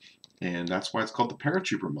transport. And that's why it's called the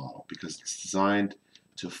paratrooper model, because it's designed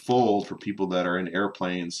to fold for people that are in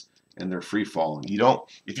airplanes and they're free falling. You don't,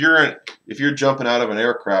 if you're jumping out of an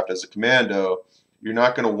aircraft as a commando, you're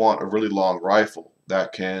not going to want a really long rifle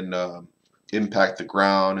that can impact the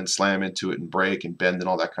ground and slam into it and break and bend and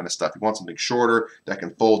all that kind of stuff. You want something shorter that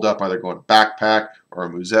can fold up, either go in a backpack or a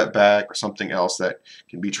musette bag or something else that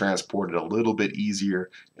can be transported a little bit easier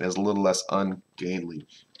and is a little less ungainly.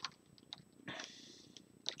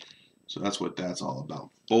 So that's what that's all about.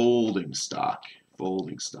 Folding stock.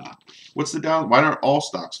 Folding stock. What's the down? Why aren't all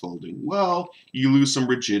stocks folding? Well, you lose some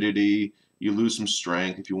rigidity. You lose some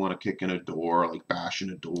strength if you want to kick in a door, like bash in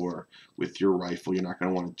a door with your rifle. You're not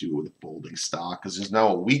going to want to do it with a folding stock because there's now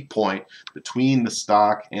a weak point between the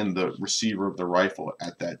stock and the receiver of the rifle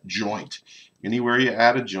at that joint. Anywhere you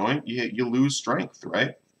add a joint, you lose strength,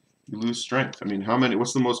 right? You lose strength. I mean,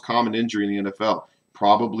 what's the most common injury in the NFL?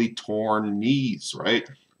 Probably torn knees, right?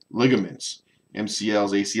 Ligaments,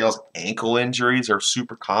 MCLs, ACLs, ankle injuries are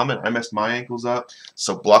super common. I messed my ankles up.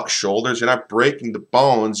 Subluxed shoulders, you're not breaking the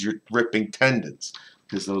bones, you're ripping tendons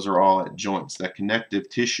because those are all at joints. That connective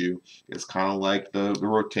tissue is kind of like the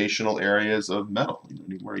rotational areas of metal. You know,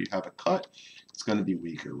 anywhere you have a cut, it's going to be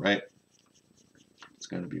weaker, right? It's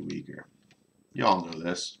going to be weaker. Y'all know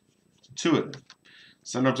this. It's intuitive.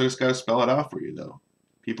 Sometimes I just got to spell it out for you, though.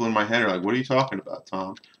 People in my head are like, what are you talking about,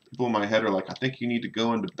 Tom? People in my head are like, I think you need to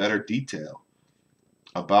go into better detail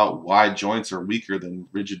about why joints are weaker than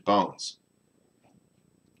rigid bones.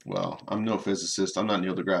 Well, I'm no physicist. I'm not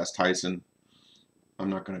Neil deGrasse Tyson. I'm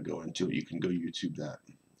not going to go into it. You can go YouTube that.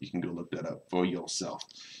 You can go look that up for yourself.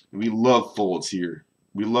 And we love folds here.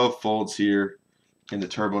 We love folds here in the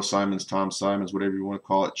Turbo Symonds, Tom Symonds, whatever you want to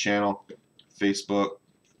call it, channel, Facebook,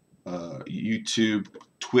 YouTube,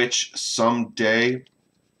 Twitch. Someday,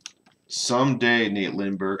 Nate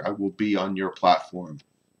Lindbergh, I will be on your platform.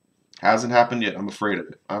 Hasn't happened yet. I'm afraid of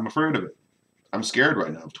it. I'm afraid of it. I'm scared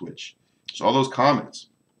right now of Twitch. So all those comments.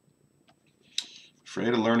 Afraid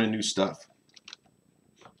of learning new stuff.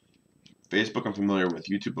 Facebook I'm familiar with.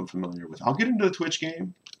 YouTube I'm familiar with. I'll get into the Twitch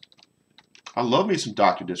game. I love me some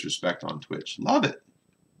Dr. Disrespect on Twitch. Love it.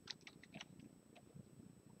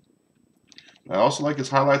 I also like his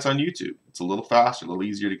highlights on YouTube. It's a little faster, a little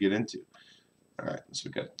easier to get into. All right, so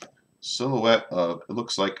we got silhouette of, it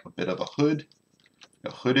looks like a bit of a hood,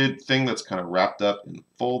 a hooded thing that's kind of wrapped up and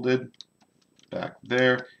folded back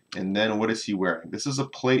there. And then what is he wearing? This is a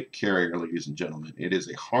plate carrier, ladies and gentlemen. It is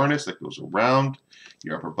a harness that goes around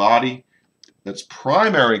your upper body. Its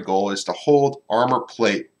primary goal is to hold armor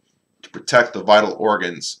plate to protect the vital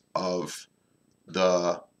organs of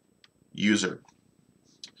the user.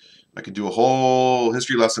 I could do a whole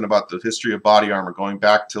history lesson about the history of body armor going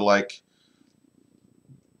back to like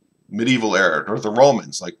medieval era, or the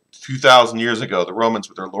Romans, like 2,000 years ago, the Romans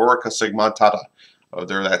with their lorica segmentata,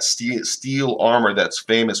 they're that steel armor that's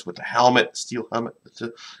famous with the helmet, steel helmet,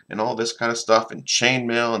 and all this kind of stuff, and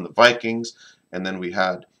chainmail, and the Vikings, and then we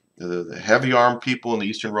had the heavy armed people in the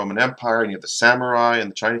Eastern Roman Empire, and you have the samurai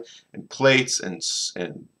and the Chinese, and plates and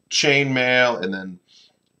chainmail, and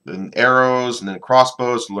then arrows, and then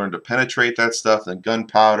crossbows to learn to penetrate that stuff, and then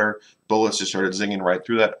gunpowder, bullets just started zinging right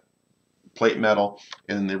through that plate metal,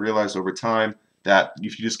 and they realized over time that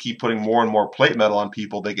if you just keep putting more and more plate metal on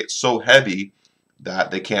people, they get so heavy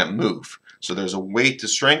that they can't move. So there's a weight to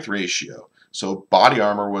strength ratio. So body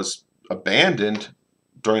armor was abandoned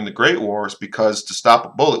during the Great Wars because to stop a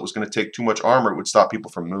bullet was going to take too much armor. It would stop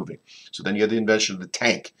people from moving. So then you had the invention of the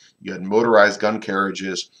tank. You had motorized gun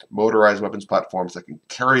carriages, motorized weapons platforms that can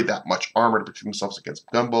carry that much armor to protect themselves against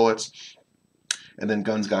gun bullets. And then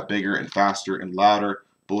guns got bigger and faster and louder.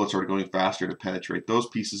 Bullets started going faster to penetrate those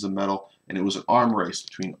pieces of metal, and it was an arm race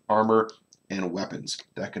between armor and weapons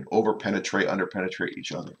that could over-penetrate, under-penetrate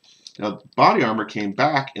each other. Now, body armor came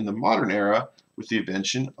back in the modern era with the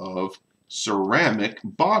invention of ceramic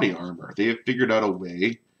body armor. They have figured out a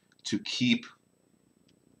way to keep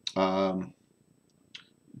body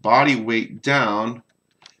weight down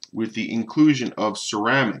with the inclusion of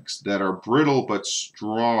ceramics that are brittle but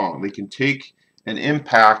strong. They can take an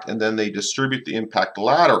impact and then they distribute the impact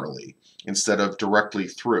laterally instead of directly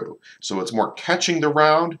through. So it's more catching the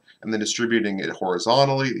round and then distributing it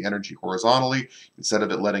horizontally, the energy horizontally, instead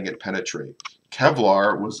of it letting it penetrate.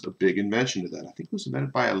 Kevlar was a big invention of that. I think it was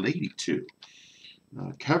invented by a lady too.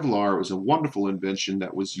 Kevlar was a wonderful invention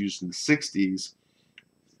that was used in the 60s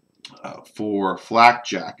for flak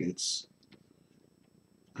jackets,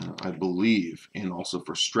 I believe, and also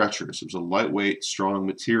for stretchers. It was a lightweight, strong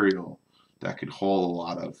material that could hold a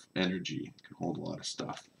lot of energy, could hold a lot of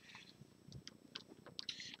stuff.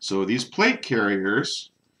 So these plate carriers,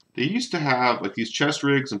 they used to have, like these chest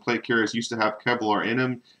rigs and plate carriers used to have Kevlar in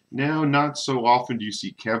them. Now, not so often do you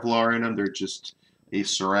see Kevlar in them. They're just a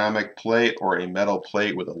ceramic plate or a metal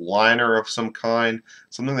plate with a liner of some kind,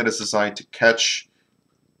 something that is designed to catch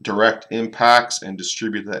direct impacts and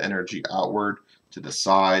distribute the energy outward to the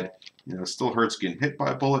side. You know, it still hurts getting hit by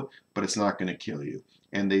a bullet, but it's not going to kill you.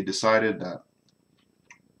 And they decided that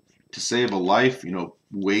to save a life, you know,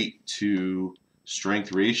 weight to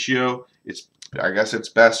strength ratio, I guess it's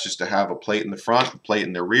best just to have a plate in the front, a plate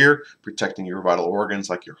in the rear, protecting your vital organs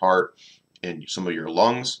like your heart and some of your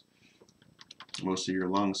lungs, most of your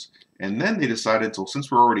lungs. And then they decided, so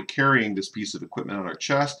since we're already carrying this piece of equipment on our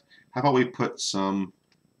chest, how about we put some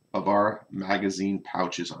of our magazine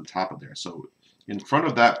pouches on top of there. So in front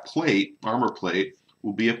of that plate, armor plate,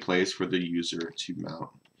 will be a place for the user to mount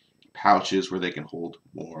pouches where they can hold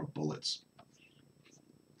more bullets.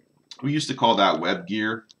 We used to call that web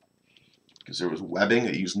gear because there was webbing.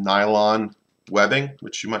 It used nylon webbing,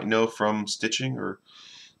 which you might know from stitching or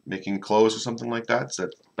making clothes or something like that. It's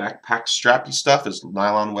that backpack strappy stuff is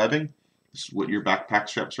nylon webbing. This is what your backpack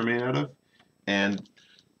straps are made out of. And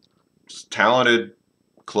talented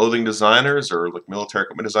clothing designers or like military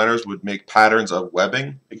equipment designers would make patterns of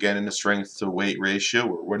webbing, again in a strength to weight ratio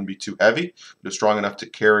where it wouldn't be too heavy, but it's strong enough to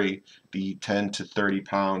carry the 10 to 30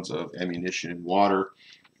 pounds of ammunition and water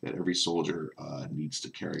that every soldier needs to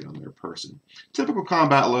carry on their person. Typical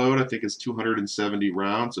combat load, I think, is 270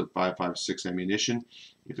 rounds of 5.56 ammunition.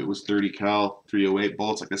 If it was 30 cal 308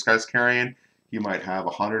 bullets like this guy's carrying, you might have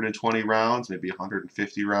 120 rounds, maybe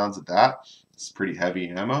 150 rounds of that. It's pretty heavy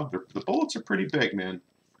ammo. The bullets are pretty big, man.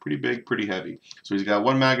 Pretty big, pretty heavy. So he's got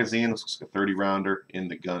one magazine, looks like a 30 rounder in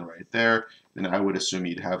the gun right there. Then I would assume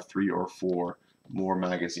he'd have 3 or 4 more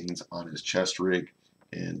magazines on his chest rig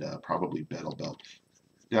and probably battle belt.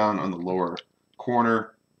 Down on the lower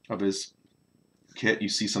corner of his kit, you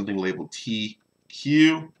see something labeled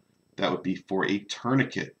TQ. That would be for a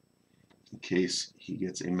tourniquet in case he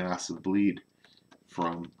gets a massive bleed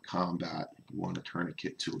from combat. You want a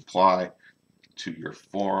tourniquet to apply to your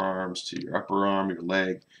forearms, to your upper arm, your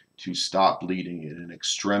leg, to stop bleeding in an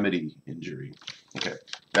extremity injury. Okay,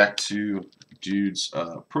 back to dude's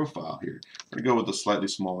profile here. We're going to go with a slightly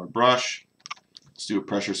smaller brush. Let's do a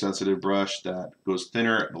pressure sensitive brush that goes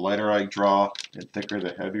thinner the lighter I draw and thicker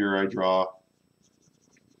the heavier I draw.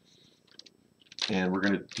 And we're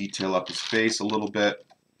going to detail up his face a little bit.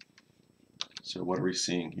 So what are we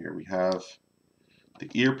seeing here? We have the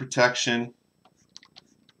ear protection.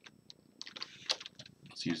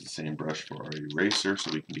 Let's use the same brush for our eraser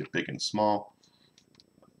so we can get big and small.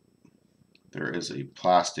 There is a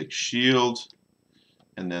plastic shield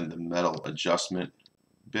and then the metal adjustment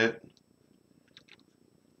bit.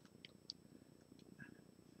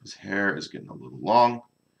 His hair is getting a little long,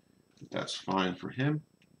 but that's fine for him.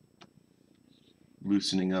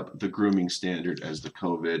 Loosening up the grooming standard as the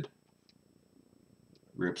COVID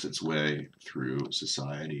rips its way through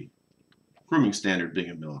society. Grooming standard being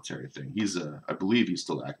a military thing. I believe he's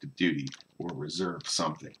still active duty or reserve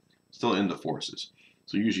something. Still in the forces.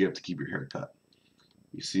 So usually you have to keep your hair cut.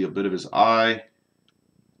 You see a bit of his eye.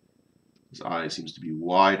 His eye seems to be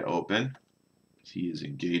wide open. He is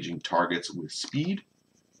engaging targets with speed.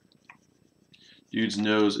 Dude's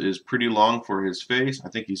nose is pretty long for his face. I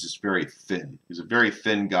think he's just very thin. He's a very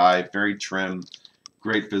thin guy, very trim,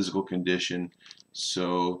 great physical condition.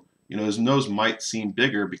 So, you know, his nose might seem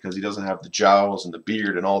bigger because he doesn't have the jowls and the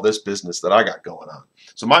beard and all this business that I got going on.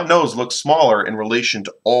 So my nose looks smaller in relation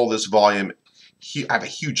to all this volume. I have a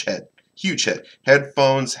huge head. Huge head.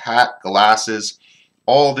 Headphones, hat, glasses,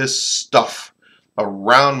 all this stuff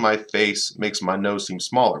around my face makes my nose seem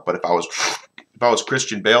smaller. But if I was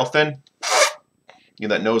Christian Bale thin, you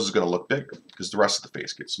know, that nose is going to look bigger because the rest of the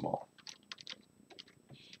face gets small.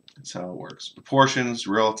 That's how it works. Proportions,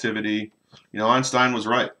 relativity. You know, Einstein was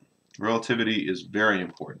right. Relativity is very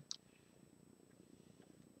important.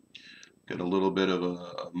 Got a little bit of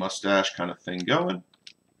a mustache kind of thing going.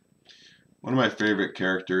 One of my favorite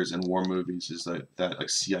characters in war movies is that like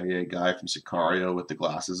CIA guy from Sicario with the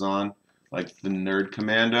glasses on. Like the Nerd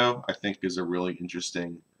Commando, I think is a really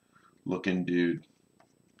interesting looking dude.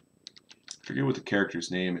 I forget what the character's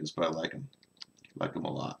name is, but I like him. I like him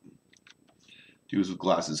a lot. Dudes with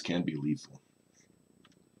glasses can be lethal.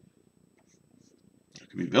 They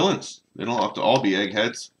could be villains. They don't have to all be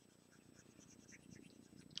eggheads.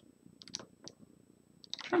 I'm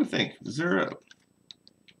trying to think. Is there a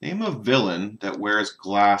name a villain that wears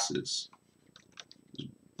glasses?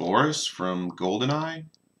 Boris from GoldenEye?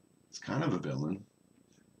 It's kind of a villain.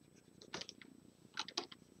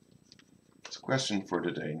 It's a question for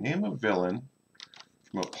today. Name a villain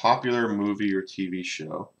from a popular movie or TV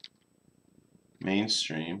show,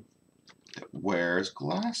 mainstream, that wears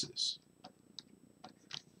glasses.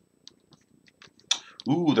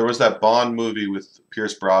 Ooh, there was that Bond movie with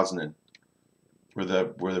Pierce Brosnan, where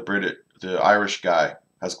the Irish guy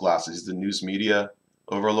has glasses. He's the news media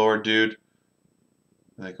overlord dude.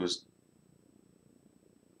 I think it was.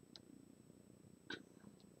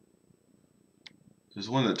 There's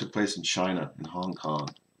one that took place in China, in Hong Kong.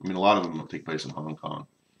 I mean, a lot of them take place in Hong Kong.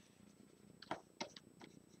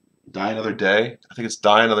 Die Another Day? I think it's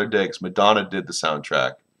Die Another Day because Madonna did the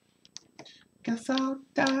soundtrack. Guess I'll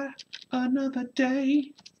die another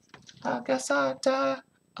day. I guess I'll die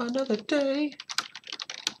another day.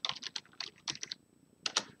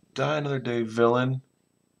 Die Another Day villain.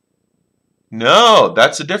 No,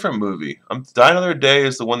 that's a different movie. Die Another Day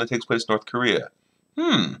is the one that takes place in North Korea.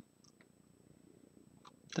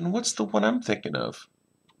 Then what's the one I'm thinking of?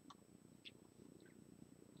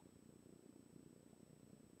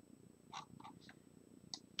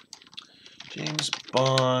 James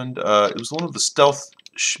Bond. It was one with the stealth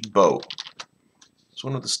boat. It was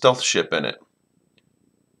one with the stealth ship in it.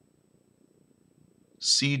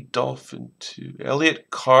 Sea Dolphin 2. Elliot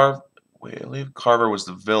Carver was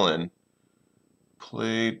the villain.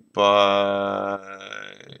 Played by.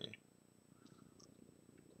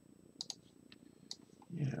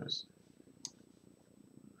 Yes.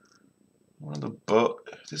 One of the boat.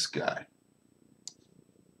 This guy.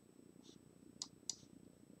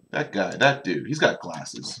 That guy, that dude, he's got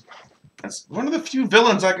glasses. That's one of the few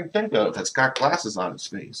villains I can think of that's got glasses on his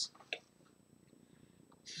face.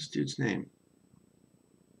 What's this dude's name?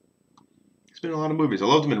 He's been in a lot of movies. I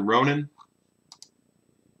loved him in Ronin.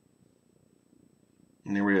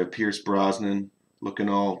 And then we have Pierce Brosnan, looking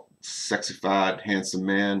all sexified, handsome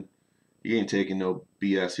man. He ain't taking no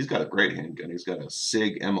BS. He's got a great handgun. He's got a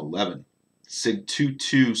SIG M11. SIG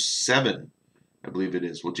 227. I believe it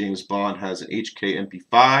is. Well, James Bond has an HK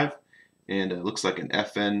MP5 and it looks like an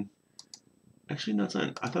FN. Actually, no, it's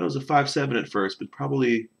not. I thought it was a 5.7 at first, but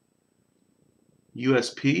probably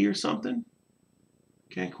USP or something.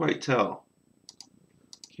 Can't quite tell.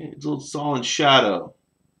 It's all in shadow.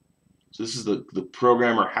 So this is the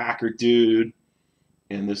programmer hacker dude,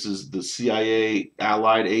 and this is the CIA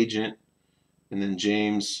allied agent, and then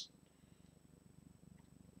James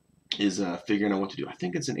is figuring out what to do. I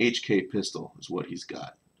think it's an HK pistol is what he's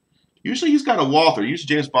got. Usually he's got a Walther.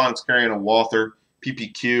 Usually James Bond is carrying a Walther,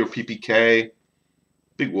 PPQ or PPK.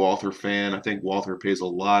 Big Walther fan. I think Walther pays a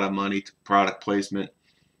lot of money to product placement.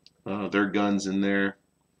 Their guns in there.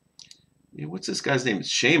 Yeah, what's this guy's name? It's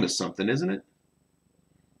Seamus something, isn't it?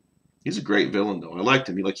 He's a great villain though. I liked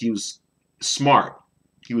him. He was smart.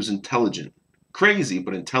 He was intelligent. Crazy,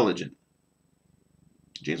 but intelligent.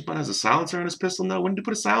 James Bond has a silencer on his pistol? No, when did he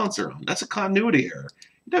put a silencer on? That's a continuity error.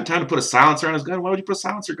 You don't have time to put a silencer on his gun. Why would you put a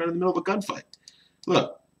silencer gun in the middle of a gunfight?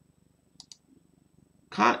 Look.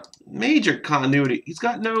 Major continuity. He's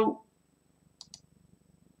got no...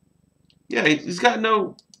 Yeah, he's got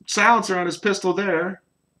no silencer on his pistol there.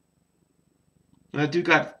 And that dude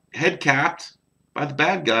got head capped by the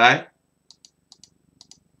bad guy.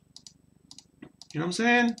 You know what I'm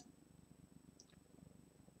saying?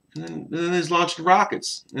 And then he's launched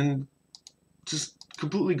rockets and just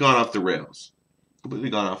completely gone off the rails. Completely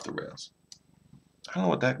gone off the rails. I don't know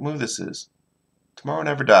what the heck movie this is. Tomorrow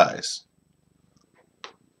Never Dies.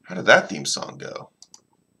 How did that theme song go?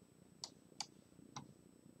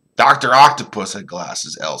 Dr. Octopus had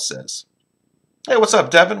glasses, Elle says. Hey, what's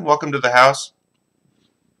up, Devin? Welcome to the house.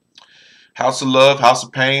 House of Love, House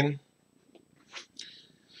of Pain.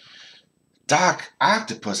 Doc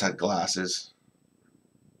Octopus had glasses.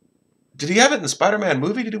 Did he have it in the Spider-Man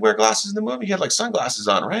movie? Did he wear glasses in the movie? He had like sunglasses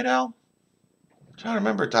on, right, Al? I'm trying to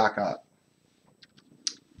remember Doc Ock.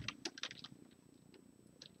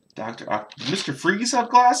 Did Mr. Freeze have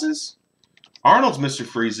glasses? Arnold's Mr.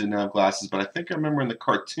 Freeze didn't have glasses, but I think I remember in the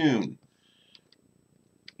cartoon,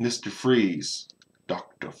 Mr. Freeze,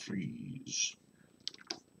 Dr. Freeze,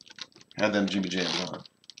 had them Jimmy Jams on.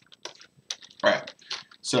 Alright,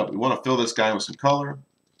 so we want to fill this guy with some color.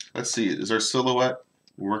 Let's see, is our silhouette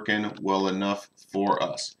working well enough for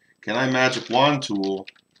us? Can I magic wand tool?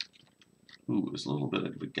 Ooh, there's a little bit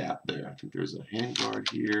of a gap there. I think there's a hand guard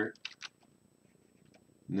here.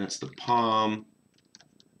 And that's the palm.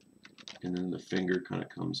 And then the finger kind of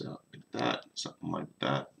comes out like that, something like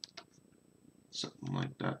that. Something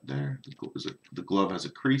like that there. The glove has a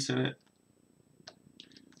crease in it.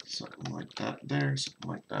 Something like that there, something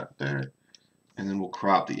like that there. And then we'll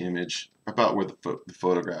crop the image about where the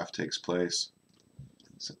photograph takes place.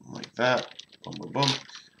 Something like that. Boom, boom, boom.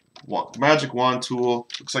 Magic wand tool.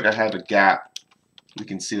 Looks like I have a gap. We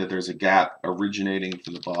can see that there's a gap originating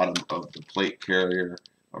from the bottom of the plate carrier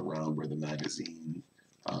around where the magazine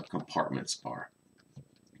compartments are.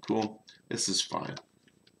 Cool. This is fine.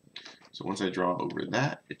 So once I draw over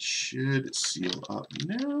that, it should seal up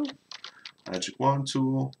now. Magic wand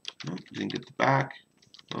tool. Nope, didn't get the back.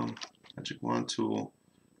 Magic wand tool.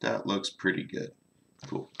 That looks pretty good.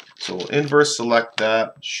 Cool. So we'll inverse select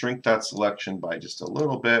that, shrink that selection by just a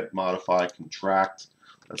little bit, modify, contract.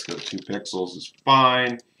 Let's go 2 pixels is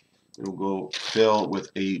fine. And we'll go fill with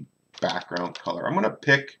a background color. I'm going to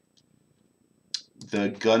pick the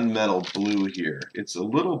gunmetal blue here. It's a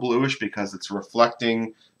little bluish because it's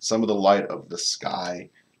reflecting some of the light of the sky.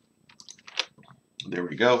 There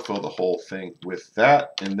we go. Fill the whole thing with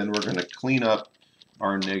that. And then we're going to clean up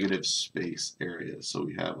our negative space areas. So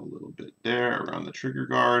we have a little bit there around the trigger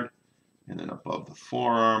guard. And then above the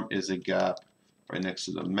forearm is a gap right next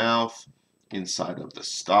to the mouth. Inside of the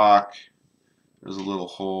stock, there's a little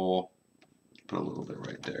hole. Put a little bit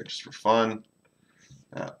right there just for fun.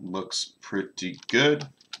 That looks pretty good.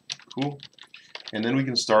 Cool. And then we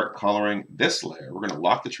can start coloring this layer. We're going to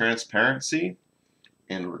lock the transparency,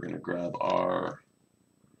 and we're going to grab our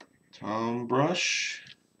Tom brush,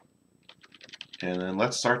 and then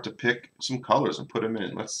let's start to pick some colors and put them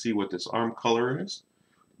in. Let's see what this arm color is.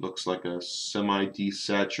 Looks like a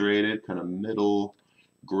semi-desaturated, kind of middle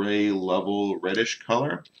gray level reddish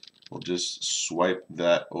color. We'll just swipe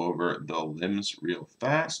that over the limbs real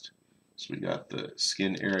fast. So we got the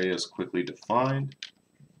skin areas quickly defined.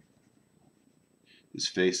 His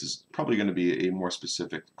face is probably going to be a more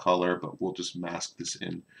specific color, but we'll just mask this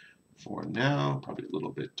in for now. Probably a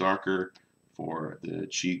little bit darker for the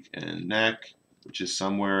cheek and neck, which is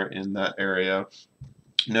somewhere in that area.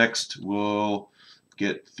 Next, we'll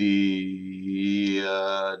get the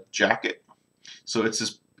jacket. So it's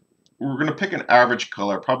this. We're going to pick an average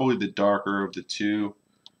color, probably the darker of the two.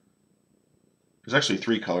 There's actually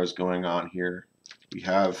 3 colors going on here. We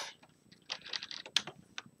have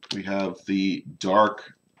the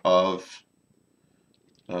dark of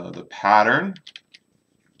the pattern,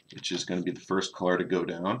 which is going to be the first color to go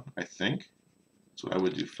down, I think. That's what I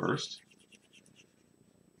would do first.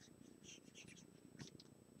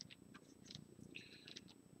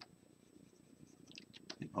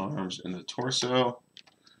 The arms and the torso,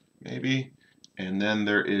 maybe. And then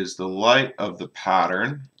there is the light of the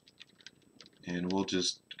pattern. And we'll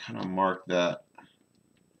just kind of mark that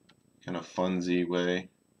kind of funsy way.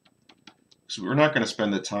 So we're not going to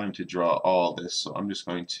spend the time to draw all this, so I'm just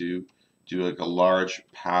going to do like a large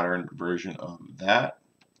pattern version of that.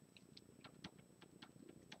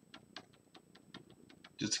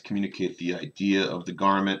 Just to communicate the idea of the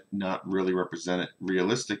garment, not really represent it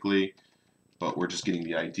realistically, but we're just getting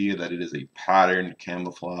the idea that it is a pattern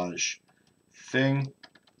camouflage thing.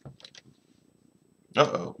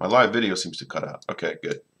 Uh-oh, my live video seems to cut out. Okay,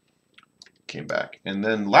 good. Came back. And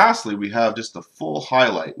then lastly, we have just the full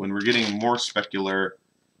highlight. When we're getting more specular,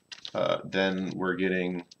 then we're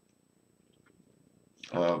getting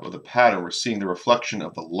the pattern. We're seeing the reflection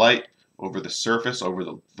of the light over the surface, over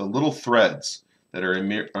the little threads that are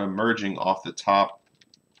emerging off the top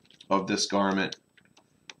of this garment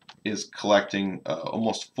is collecting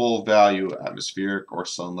almost full value atmospheric or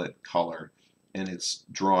sunlit color and it's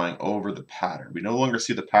drawing over the pattern. We no longer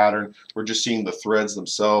see the pattern, we're just seeing the threads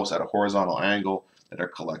themselves at a horizontal angle that are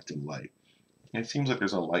collecting light. And it seems like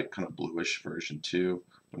there's a light kind of bluish version too.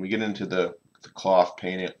 When we get into the cloth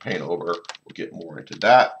paint over, we'll get more into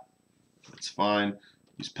that. That's fine.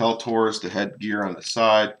 These peltors, the headgear on the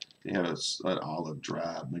side, they have an olive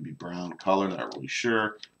drab, maybe brown color, not really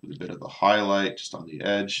sure, with a bit of a highlight just on the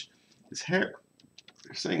edge. His hair,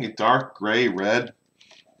 they're saying a dark gray red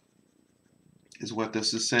is what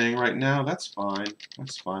this is saying right now. That's fine.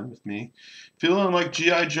 That's fine with me. Feeling like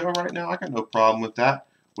G.I. Joe right now? I got no problem with that.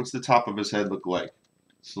 What's the top of his head look like?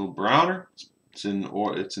 It's a little browner. It's in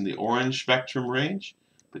the orange spectrum range,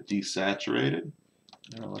 but desaturated.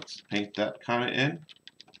 Now let's paint that kind of in.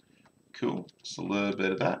 Cool. Just a little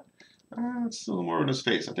bit of that. It's a little more on his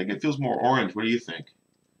face. I think it feels more orange. What do you think?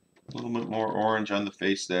 A little bit more orange on the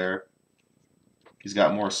face there. He's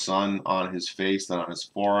got more sun on his face than on his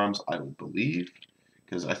forearms, I would believe.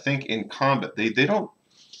 Because I think in combat, they don't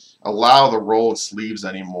allow the rolled sleeves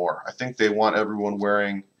anymore. I think they want everyone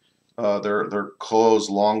wearing their clothes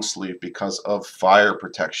long sleeve because of fire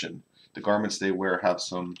protection. The garments they wear have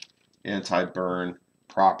some anti-burn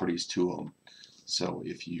properties to them. So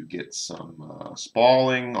if you get some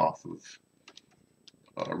spalling off of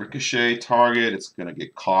a ricochet target, it's going to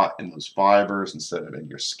get caught in those fibers instead of in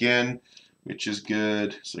your skin, which is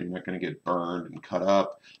good. So you're not going to get burned and cut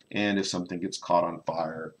up. And if something gets caught on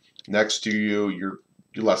fire next to you, you're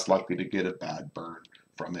less likely to get a bad burn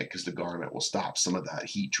from it because the garment will stop some of that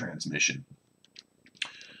heat transmission.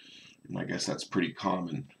 And I guess that's pretty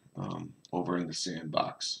common over in the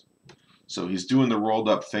sandbox. So he's doing the rolled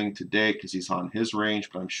up thing today because he's on his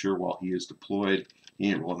range, but I'm sure while he is deployed, he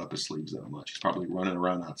ain't rolling up his sleeves that much. He's probably running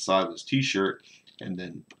around outside with his t-shirt and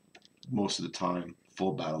then most of the time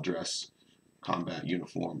full battle dress, combat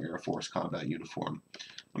uniform, Air Force combat uniform.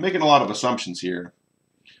 I'm making a lot of assumptions here,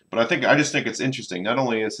 but I just think it's interesting. Not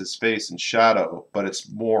only is his face in shadow, but there's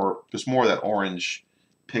more of that orange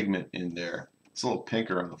pigment in there. It's a little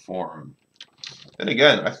pinker on the forearm. Then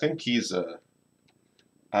again, I think he's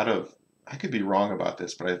I could be wrong about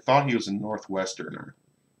this, but I thought he was a Northwestern or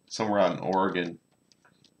somewhere out in Oregon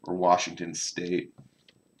or Washington State.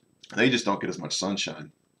 They just don't get as much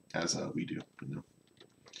sunshine as we do. You know,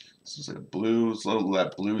 this is a blue, it's a little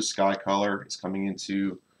that blue sky color. It's coming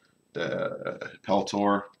into the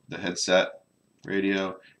peltor, the headset radio.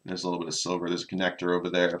 And there's a little bit of silver. There's a connector over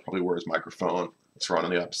there. Probably where his microphone. It's run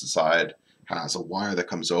on the opposite side. Has a wire that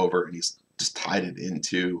comes over, and he's just tied it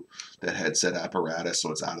into that headset apparatus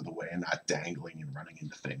so it's out of the way and not dangling and running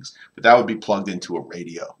into things. But that would be plugged into a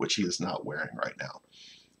radio, which he is not wearing right now.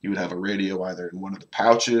 He would have a radio either in one of the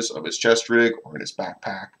pouches of his chest rig or in his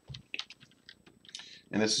backpack.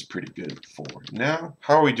 And this is pretty good for now.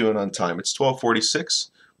 How are we doing on time? It's 12:46.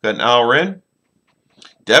 Got an hour in.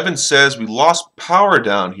 Devin says we lost power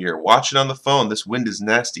down here. Watching on the phone. This wind is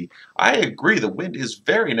nasty. I agree. The wind is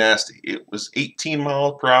very nasty. It was 18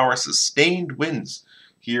 miles per hour sustained winds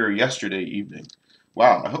here yesterday evening.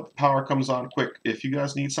 Wow. I hope the power comes on quick. If you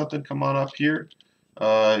guys need something, come on up here.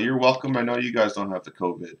 You're welcome. I know you guys don't have the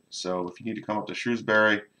COVID. So if you need to come up to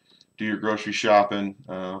Shrewsbury, do your grocery shopping,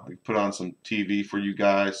 I can put on some TV for you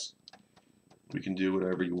guys. We can do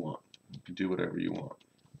whatever you want. You can do whatever you want.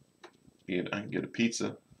 I can get a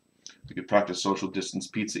pizza. We could practice social distance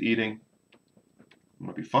pizza eating. It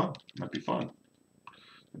might be fun. It might be fun.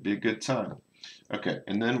 It'd be a good time. Okay,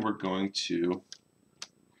 and then we're going to.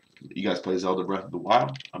 You guys play Zelda Breath of the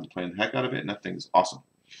Wild. I'm playing the heck out of it, and that thing is awesome.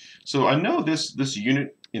 So I know this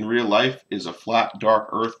unit in real life is a flat, dark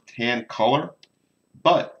earth tan color,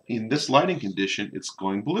 but in this lighting condition, it's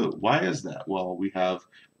going blue. Why is that? Well, we have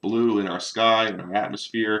blue in our sky, in our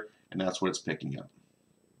atmosphere, and that's what it's picking up.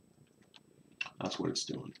 That's what it's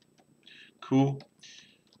doing. Cool.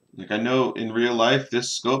 Like I know in real life,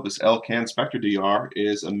 this scope, this Elcan Spectre DR,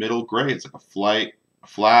 is a middle gray. It's like a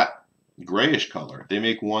flat grayish color. They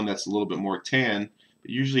make one that's a little bit more tan, but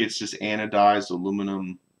usually it's just anodized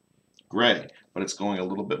aluminum gray, but it's going a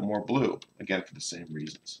little bit more blue, again for the same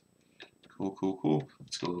reasons. Cool, cool, cool.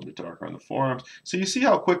 Let's go a little bit darker on the forearms. So you see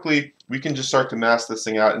how quickly we can just start to mask this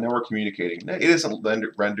thing out, and now we're communicating. It isn't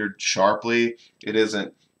rendered sharply. It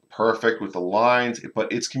isn't perfect with the lines,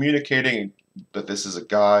 but it's communicating that this is a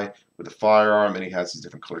guy with a firearm and he has these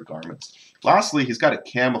different colored garments. Lastly, he's got a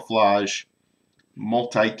camouflage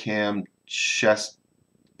multi-cam chest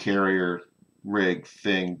carrier rig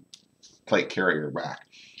thing, plate carrier rack.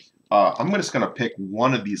 I'm just going to pick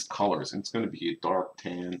one of these colors, and it's going to be a dark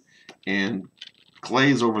tan, and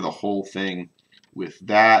glaze over the whole thing with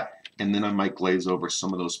that, and then I might glaze over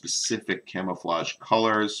some of those specific camouflage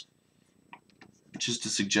colors. just to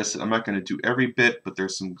suggest that I'm not going to do every bit, but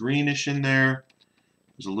there's some greenish in there.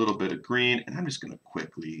 There's a little bit of green, and I'm just going to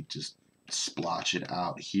quickly just splotch it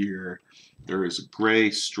out here. There is a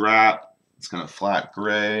gray strap. It's kind of flat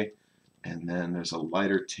gray, and then there's a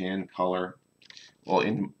lighter tan color. Well,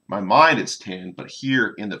 in my mind it's tan, but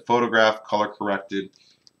here in the photograph, color corrected,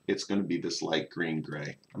 it's going to be this light green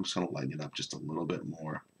gray. I'm just going to lighten it up just a little bit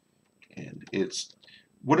more. And it's,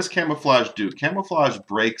 what does camouflage do? Camouflage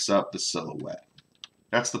breaks up the silhouette.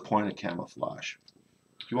 That's the point of camouflage.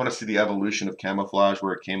 If you want to see the evolution of camouflage,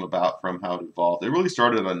 where it came about from, how it evolved, it really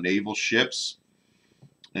started on naval ships,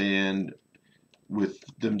 and with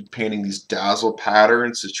them painting these dazzle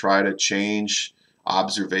patterns to try to change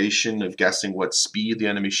observation of guessing what speed the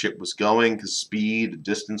enemy ship was going, because speed,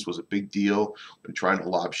 distance was a big deal when trying to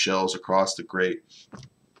lob shells across the great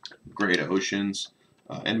oceans.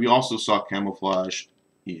 And we also saw camouflage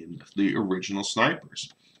in the original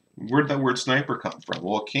snipers. Where did that word sniper come from?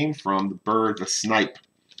 Well, it came from the bird, the snipe.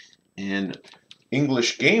 And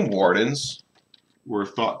English game wardens were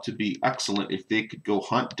thought to be excellent if they could go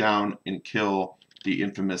hunt down and kill the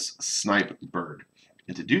infamous snipe bird.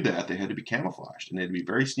 And to do that, they had to be camouflaged, and they had to be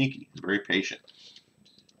very sneaky and very patient.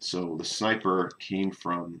 So the sniper came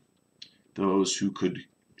from those who could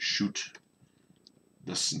shoot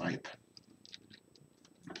the snipe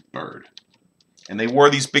bird. And they wore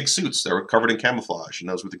these big suits that were covered in camouflage, and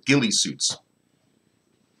those were the ghillie suits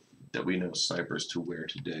that we know snipers to wear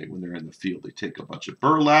today when they're in the field. They take a bunch of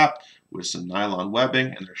burlap with some nylon webbing,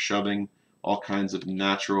 and they're shoving all kinds of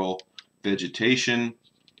natural vegetation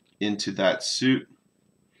into that suit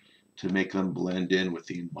to make them blend in with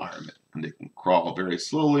the environment. And they can crawl very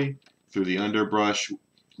slowly through the underbrush,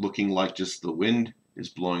 looking like just the wind is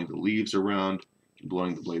blowing the leaves around,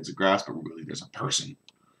 blowing the blades of grass, but really there's a person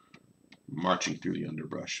marching through the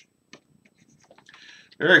underbrush.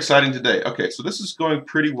 Very exciting today. Okay, so this is going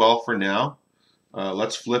pretty well for now.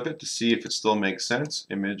 Let's flip it to see if it still makes sense.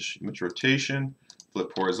 Image rotation,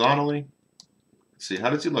 flip horizontally. Let's see, how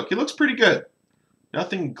does he look? He looks pretty good.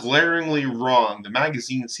 Nothing glaringly wrong. The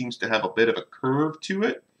magazine seems to have a bit of a curve to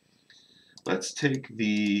it. Let's take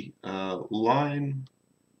the line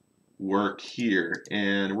work here,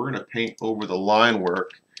 and we're going to paint over the line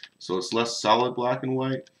work so it's less solid black and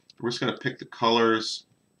white. We're just going to pick the colors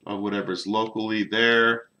of whatever's locally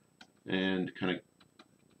there and kind of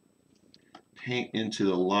paint into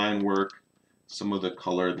the line work some of the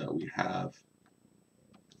color that we have.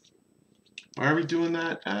 Why are we doing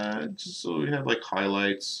that? Just so we have like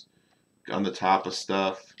highlights on the top of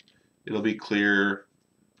stuff. It'll be clear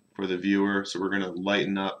for the viewer, so we're going to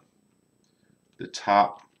lighten up the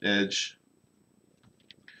top edge.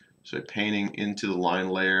 So painting into the line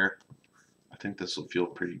layer. I think this will feel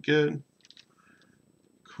pretty good.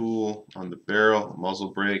 Cool on the barrel,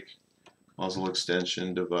 muzzle brake, muzzle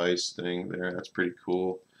extension device thing there. That's pretty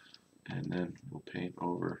cool. And then we'll paint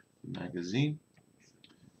over the magazine.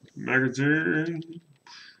 Just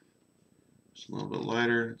a little bit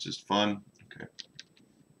lighter. It's just fun. Okay.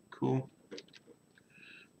 Cool.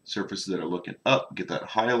 Surfaces that are looking up, get that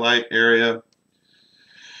highlight area.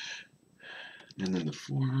 And then the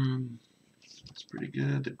forearm. That's pretty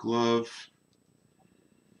good. The glove.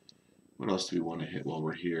 What else do we want to hit while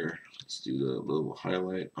we're here? Let's do the little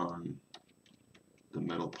highlight on the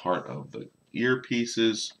metal part of the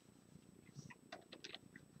earpieces.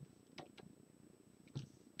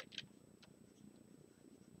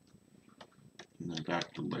 And then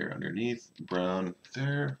back to the layer underneath. Brown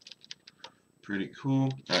there. Pretty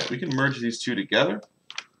cool. Alright, we can merge these two together.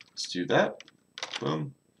 Let's do that.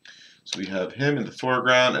 Boom. So we have him in the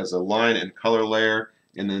foreground as a line and color layer,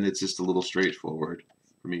 and then it's just a little straightforward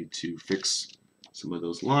for me to fix some of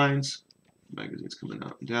those lines. The magazine's coming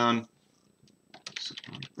out and down.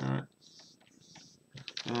 Something like that.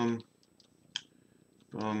 Boom.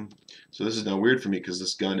 Boom. So this is now weird for me because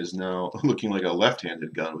this gun is now looking like a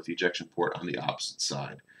left-handed gun with the ejection port on the opposite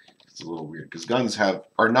side. It's a little weird because guns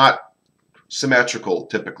are not symmetrical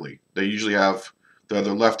typically. They usually have, they're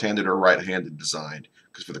either left-handed or right-handed designed,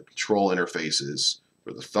 because for the control interfaces,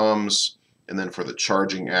 for the thumbs, and then for the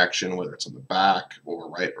charging action, whether it's on the back or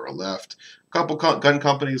right or left. A couple gun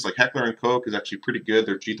companies like Heckler & Koch is actually pretty good,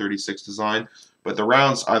 their G36 design, but the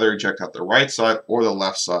rounds either eject out the right side or the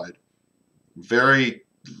left side. Very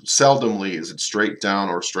seldomly is it straight down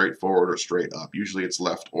or straight forward or straight up. Usually it's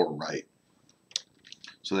left or right.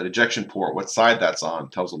 So that ejection port, what side that's on,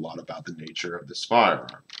 tells a lot about the nature of this firearm.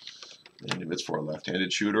 And if it's for a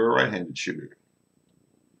left-handed shooter or a right-handed shooter.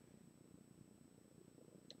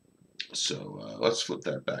 So let's flip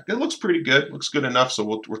that back. It looks pretty good. Looks good enough, so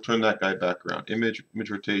we'll turn that guy back around. Image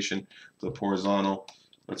rotation, flip horizontal.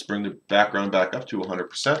 Let's bring the background back up to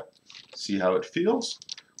 100%. See how it feels.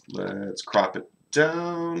 Let's crop it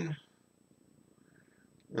down.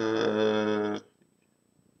 Yeah,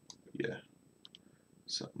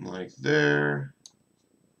 something like there.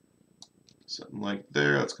 Something like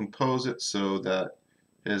there. Let's compose it so that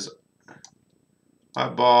his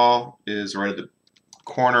eyeball is right at the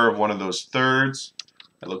corner of one of those thirds.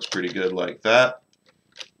 That looks pretty good like that.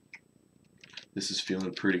 This is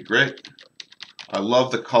feeling pretty great. I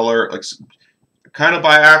love the color. Like, kind of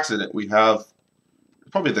by accident, we have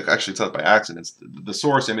probably actually it's not by accident. It's the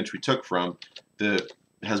source image we took from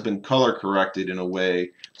has been color corrected in a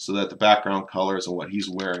way so that the background colors and what he's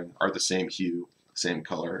wearing are the same hue, same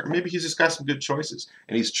color. Or maybe he's just got some good choices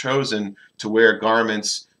and he's chosen to wear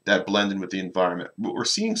garments that blend in with the environment. But we're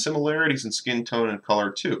seeing similarities in skin tone and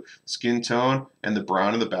color too. Skin tone and the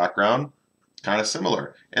brown in the background, kind of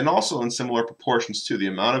similar. And also in similar proportions too. The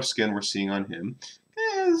amount of skin we're seeing on him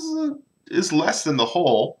is less than the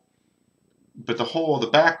whole, but the whole of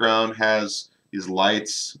the background has these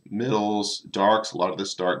lights, middles, darks, a lot of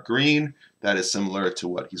this dark green. That is similar to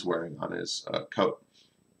what he's wearing on his coat.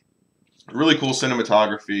 Really cool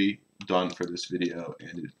cinematography done for this video,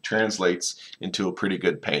 and it translates into a pretty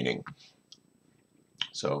good painting.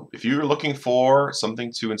 So if you're looking for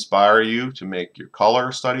something to inspire you to make your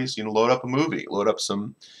color studies, you know, load up a movie. Load up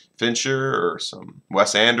some Fincher or some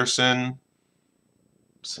Wes Anderson,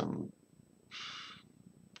 some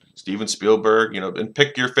Steven Spielberg, you know, and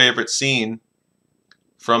pick your favorite scene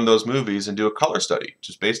from those movies and do a color study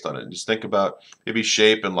just based on it. And just think about maybe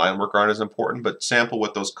shape and line work aren't as important, but sample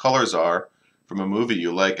what those colors are from a movie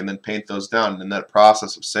you like and then paint those down. And in that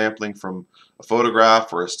process of sampling from a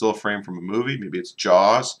photograph or a still frame from a movie, maybe it's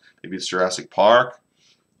Jaws, maybe it's Jurassic Park,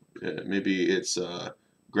 maybe it's I'm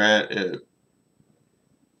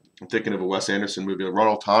thinking of a Wes Anderson movie.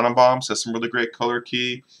 Ronald Tannenbaum has some really great color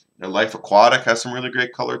key. Life Aquatic has some really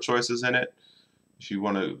great color choices in it. If you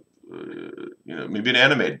want to, you know, maybe an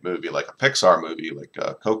animated movie like a Pixar movie like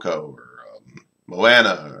Coco or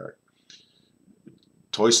Moana or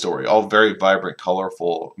Toy Story, all very vibrant,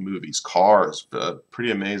 colorful movies. Cars,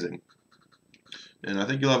 pretty amazing. And I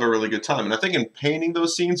think you'll have a really good time. And I think in painting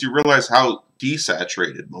those scenes, you realize how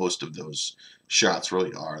desaturated most of those shots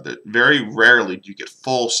really are. That very rarely do you get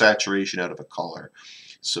full saturation out of a color.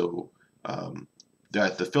 So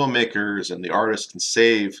that the filmmakers and the artists can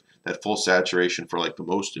save that full saturation for like the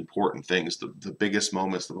most important things, the biggest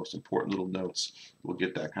moments, the most important little notes. We'll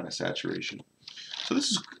get that kind of saturation. So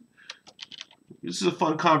this is a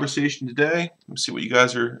fun conversation today. Let me see what you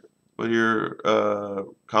guys are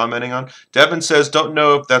commenting on. Devin says, don't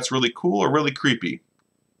know if that's really cool or really creepy.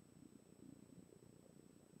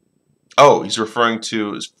 Oh, he's referring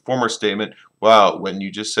to his former statement. Wow, when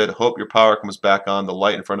you just said, hope your power comes back on, the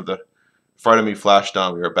light in front of me flashed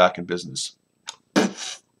on. We are back in business.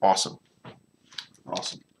 Awesome.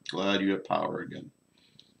 Awesome. Glad you have power again.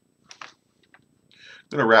 I'm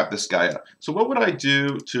going to wrap this guy up. So what would I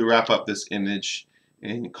do to wrap up this image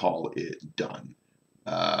and call it done?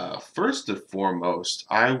 First and foremost,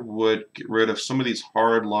 I would get rid of some of these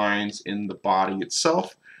hard lines in the body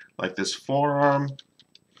itself, like this forearm.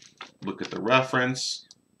 Look at the reference,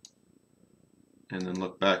 and then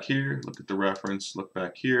look back here, look at the reference, look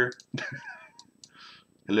back here.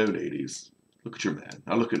 Hello, ladies. Look at your man.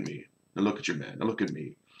 Now look at me. Now look at your man. Now look at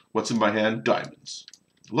me. What's in my hand? Diamonds.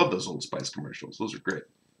 I love those Old Spice commercials. Those are great.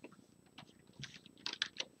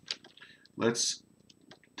 Let's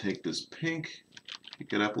take this pink,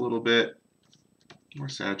 pick it up a little bit, more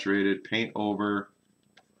saturated, paint over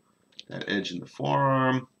that edge in the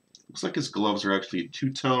forearm. Looks like his gloves are actually a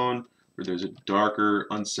two-tone, where there's a darker,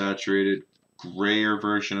 unsaturated, grayer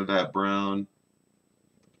version of that brown.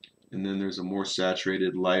 And then there's a more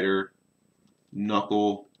saturated, lighter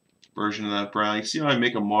knuckle version of that brown. You see how I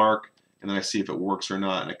make a mark, and then I see if it works or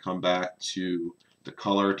not, and I come back to the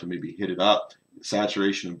color to maybe hit it up.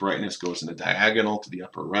 Saturation and brightness goes in a diagonal to the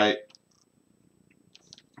upper right.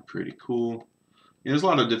 Pretty cool. There's a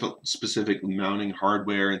lot of different specific mounting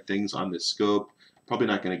hardware and things on this scope. Probably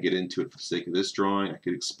not going to get into it for the sake of this drawing. I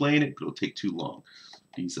could explain it, but it'll take too long.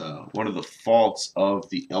 One of the faults of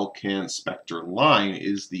the Elcan Spectre line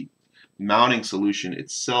is the mounting solution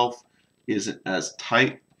itself isn't as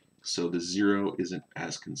tight, so the zero isn't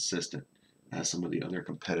as consistent as some of the other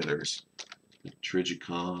competitors.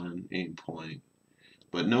 Trigicon, Aimpoint.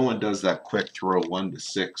 But no one does that quick throw 1 to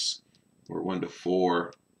 6 or 1 to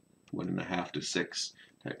 4, 1.5 to 6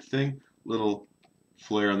 type thing. Little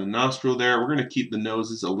flare on the nostril there. We're going to keep the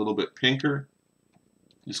noses a little bit pinker.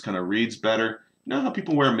 Just kind of reads better. You know how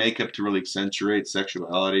people wear makeup to really accentuate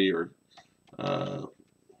sexuality or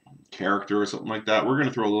character or something like that. We're going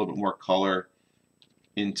to throw a little bit more color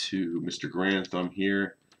into Mr. Garand Thumb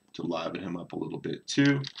here to liven him up a little bit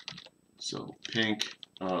too. So pink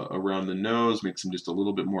around the nose makes him just a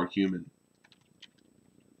little bit more human.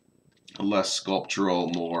 Less sculptural,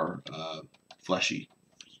 more fleshy,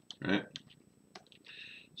 right?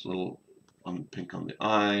 So a little pink on the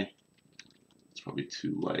eye. It's probably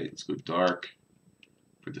too light. Let's go dark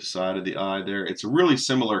for the side of the eye there. It's a really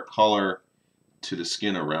similar color to the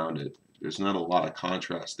skin around it. There's not a lot of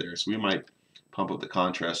contrast there, so we might pump up the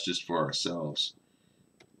contrast just for ourselves.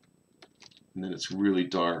 And then it's really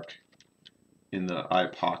dark in the eye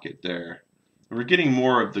pocket there. And we're getting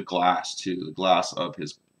more of the glass too, the glass of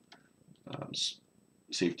his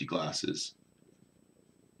safety glasses.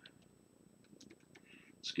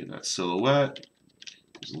 Let's get that silhouette.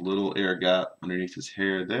 There's a little air gap underneath his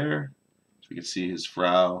hair there. So we can see his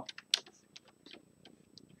brow.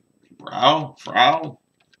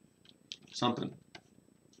 Something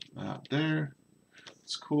out there.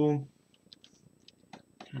 It's cool.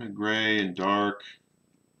 Kind of gray and dark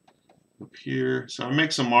up here. So I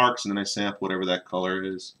make some marks and then I sample whatever that color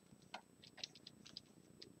is.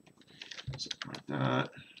 Something like that.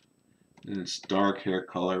 And it's dark hair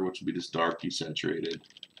color, which would be this dark desaturated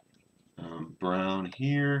brown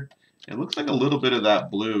here. It looks like a little bit of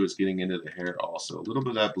that blue is getting into the hair also. A little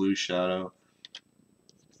bit of that blue shadow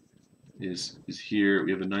is here.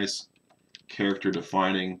 We have a nice character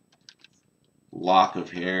defining lock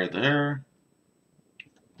of hair there.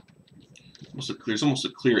 There's almost a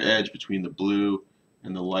clear edge between the blue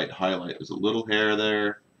and the light highlight. There's a little hair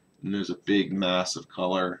there, and there's a big mass of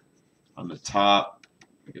color on the top.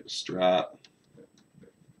 We get a strap.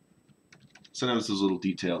 Sometimes those little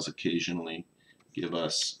details occasionally give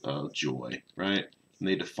us joy, right? And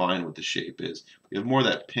they define what the shape is. We have more of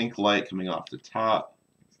that pink light coming off the top.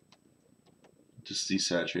 Just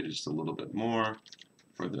desaturated just a little bit more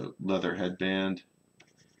for the leather headband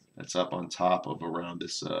that's up on top of around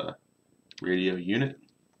this radio unit.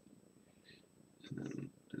 And then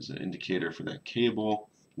there's an indicator for that cable,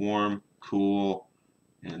 warm, cool,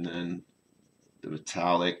 and then the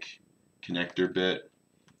metallic connector bit.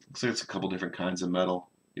 Looks like it's a couple different kinds of metal.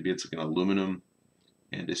 Maybe it's like an aluminum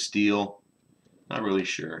and a steel. Not really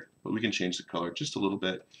sure, but we can change the color just a little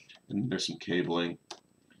bit. And there's some cabling.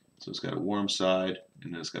 So it's got a warm side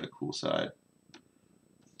and then it's got a cool side.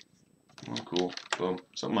 Oh, cool. Boom.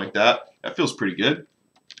 Something like that. That feels pretty good.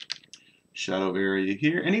 Shadow area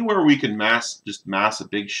here. Anywhere we can just mass a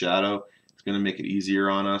big shadow, it's going to make it easier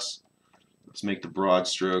on us. Let's make the broad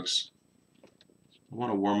strokes. I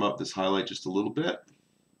want to warm up this highlight just a little bit.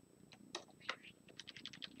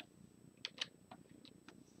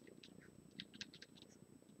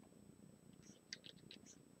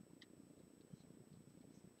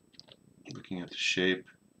 Looking at the shape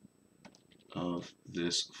of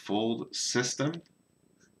this fold system.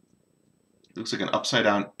 It looks like an upside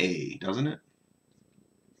down A, doesn't it?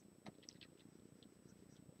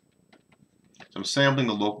 So I'm sampling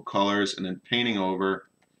the local colors and then painting over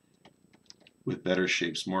with better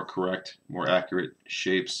shapes, more correct, more accurate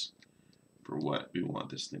shapes for what we want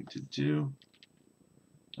this thing to do.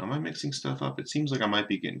 Am I mixing stuff up? It seems like I might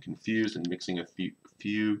be getting confused and mixing a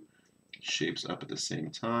few shapes up at the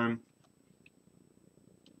same time.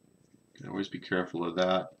 Can always be careful of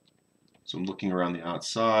that. So I'm looking around the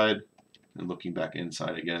outside and looking back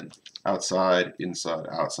inside again. Outside, inside,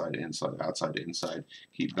 outside, inside, outside, inside.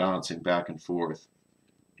 Keep bouncing back and forth.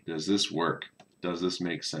 Does this work? Does this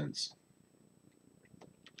make sense?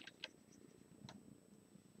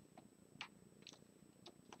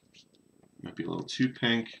 Might be a little too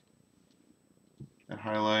pink. That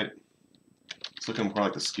highlight. It's looking more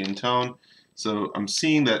like the skin tone. So I'm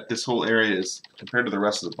seeing that this whole area is, compared to the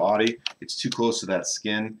rest of the body, it's too close to that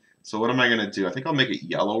skin. So what am I going to do? I think I'll make it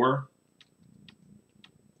yellower.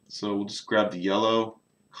 So we'll just grab the yellow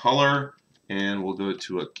color and we'll go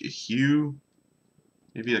to a hue,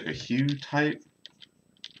 maybe like a hue type.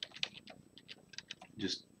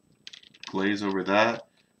 Just glaze over that.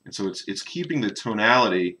 And so it's keeping the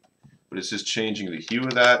tonality, but it's just changing the hue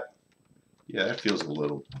of that. Yeah, it feels a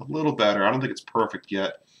little better. I don't think it's perfect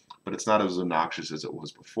yet, but it's not as obnoxious as it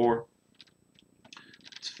was before.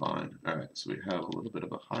 It's fine. Alright, so we have a little bit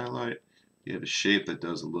of a highlight. We have a shape that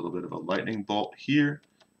does a little bit of a lightning bolt here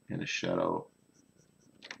and a shadow.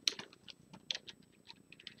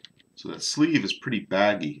 So that sleeve is pretty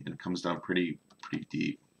baggy and it comes down pretty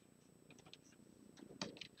deep.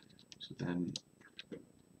 So then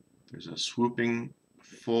there's a swooping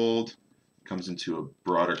fold, comes into a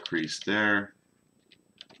broader crease there.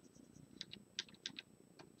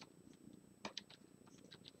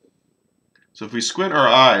 So if we squint our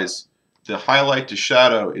eyes, the highlight to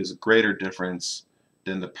shadow is a greater difference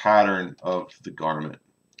than the pattern of the garment.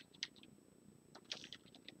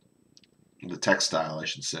 The textile, I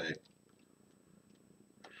should say.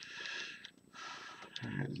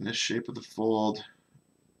 Alright, in this shape of the fold,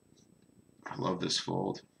 I love this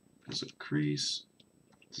fold. There's a crease.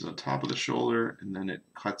 This is on top of the shoulder, and then it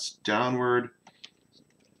cuts downward.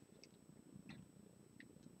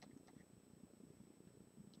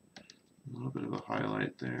 A little bit of a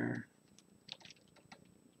highlight there.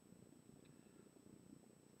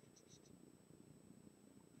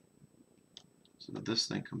 So that this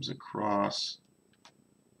thing comes across.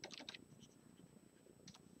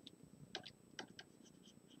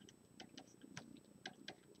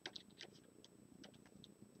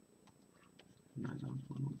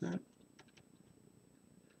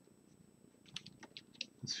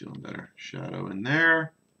 That's feeling better. Shadow in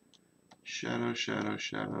there. Shadow, shadow,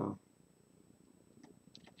 shadow.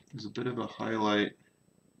 There's a bit of a highlight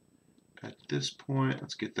at this point.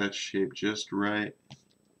 Let's get that shape just right.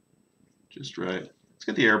 Just right. Let's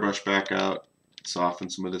get the airbrush back out. Soften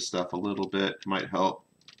some of this stuff a little bit. Might help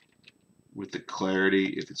with the clarity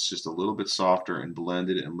if it's just a little bit softer and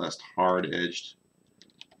blended and less hard edged.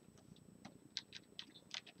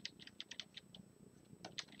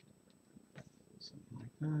 Something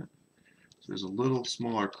like that. So there's a little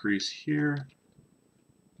smaller crease here.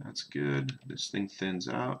 That's good. This thing thins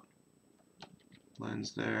out.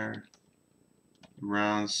 Blends there.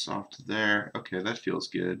 Rounds soft there. Okay, that feels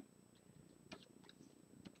good.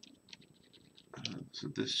 So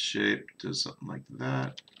this shape does something like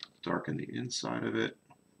that. Darken the inside of it.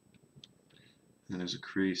 And there's a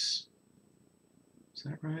crease. Is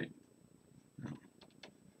that right? No.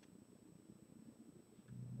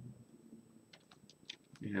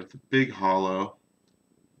 You have the big hollow.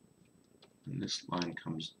 And this line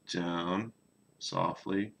comes down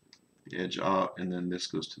softly. The edge out, and then this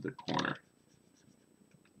goes to the corner.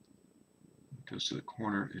 It goes to the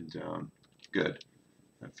corner and down. Good.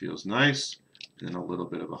 That feels nice. And then a little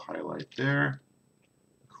bit of a highlight there.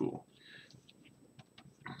 Cool.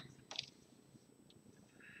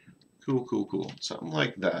 Cool, cool, cool. Something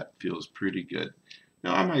like that feels pretty good.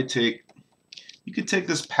 Now I might take, you can take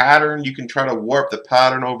this pattern, you can try to warp the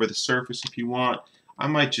pattern over the surface if you want. I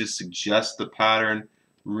might just suggest the pattern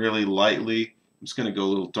really lightly. I'm just going to go a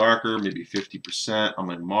little darker, maybe 50% on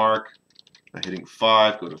my mark. By hitting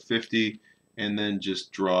 5, go to 50, and then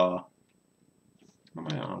just draw.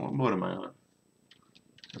 What am I on? What mode am I on?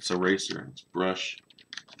 That's eraser. It's brush,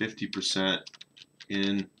 50%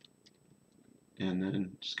 in, and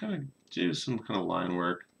then just kind of do some kind of line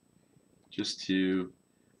work just to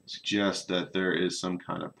suggest that there is some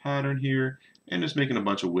kind of pattern here, and just making a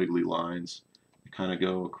bunch of wiggly lines that kind of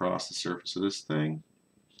go across the surface of this thing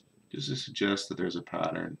just to suggest that there's a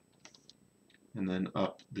pattern, and then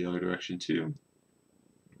up the other direction too.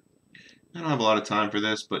 I don't have a lot of time for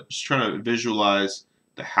this, but just trying to visualize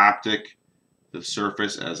the haptic, the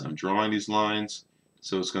surface as I'm drawing these lines.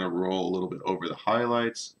 So it's going to roll a little bit over the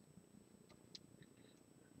highlights.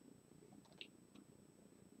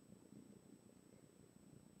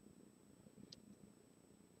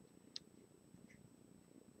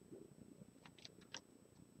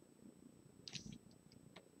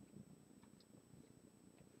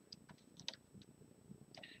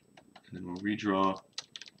 And then we'll redraw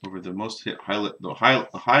over the most highlight. The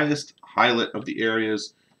highest highlight of the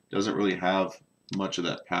areas doesn't really have much of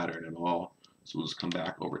that pattern at all. So we'll just come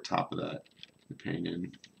back over top of that and paint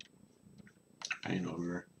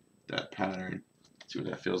over that pattern. See what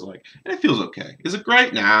that feels like. And it feels okay. Is it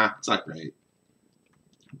great? Nah, it's not great.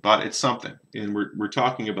 But it's something. And we're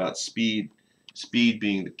talking about speed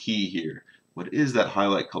being the key here. What is that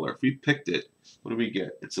highlight color? If we picked it, what do we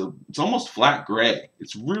get? It's almost flat gray.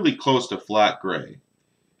 It's really close to flat gray.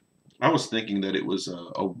 I was thinking that it was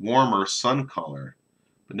a warmer sun color,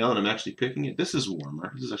 but now that I'm actually picking it, this is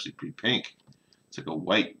warmer. This is actually pretty pink. It's like a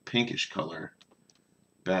white pinkish color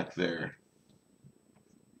back there.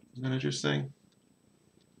 Isn't that interesting?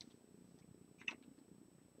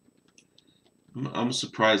 I'm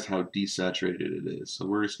surprised how desaturated it is. So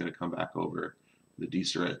we're just going to come back over the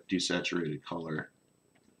desaturated color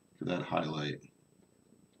for that highlight.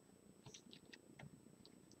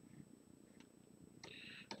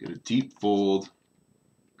 Get a deep fold,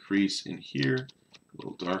 crease in here, a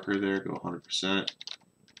little darker there, go 100%.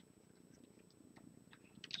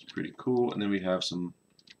 It's pretty cool. And then we have some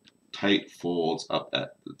tight folds up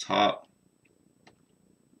at the top.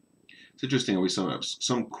 It's interesting how we have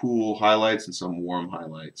some cool highlights and some warm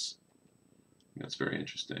highlights. That's very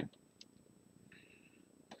interesting.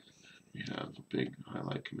 You have a big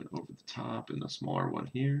highlight coming over the top and a smaller one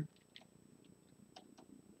here.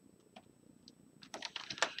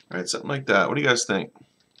 All right, something like that. What do you guys think?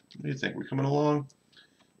 What do you think? We're coming along?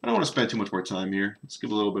 I don't want to spend too much more time here. Let's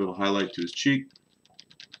give a little bit of a highlight to his cheek.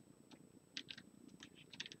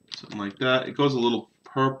 Something like that. It goes a little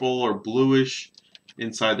purple or bluish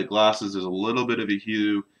inside the glasses. There's a little bit of a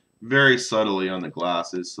hue, very subtly on the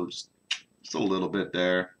glasses, so just a little bit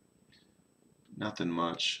there. Nothing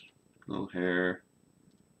much. Little hair.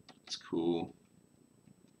 It's cool.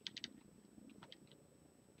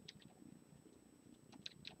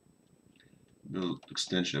 Little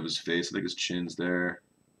extension of his face. I think his chin's there.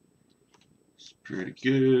 It's pretty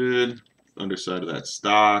good. Underside of that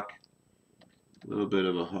stock. A little bit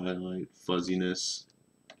of a highlight, fuzziness.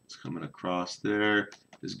 It's coming across there.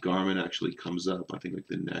 His garment actually comes up. I think like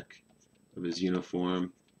the neck of his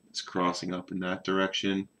uniform. It's crossing up in that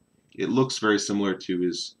direction. It looks very similar to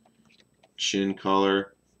his chin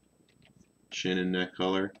color, chin and neck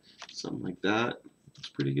color, something like that. It's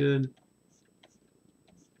pretty good.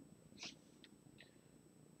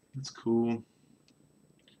 That's cool.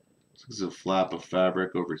 This is a flap of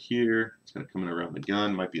fabric over here. It's kind of coming around the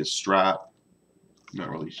gun. Might be a strap.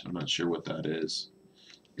 I'm not sure what that is.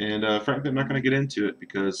 And frankly, I'm not going to get into it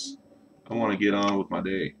because I want to get on with my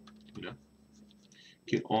day. You know,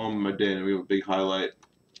 get on with my day. And we have a big highlight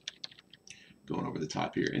going over the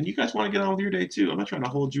top here. And you guys want to get on with your day too. I'm not trying to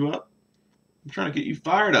hold you up. I'm trying to get you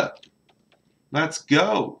fired up. Let's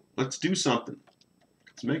go. Let's do something.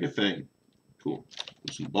 Let's make a thing. Cool.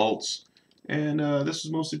 There's some bolts. And this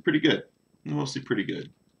is mostly pretty good. Mostly pretty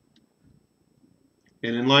good.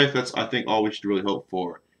 And in life, that's, I think, all we should really hope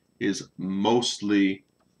for is mostly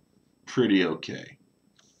pretty okay.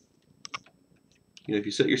 You know, if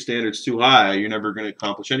you set your standards too high, you're never going to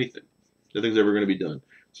accomplish anything. Nothing's ever going to be done.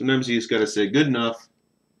 Sometimes you just got to say, good enough.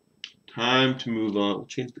 Time to move on. We'll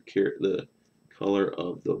change the color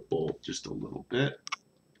of the bolt just a little bit.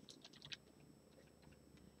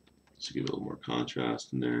 Just to give it a little more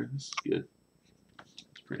contrast in there. This is good.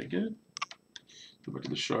 It's pretty good. Go back to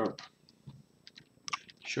the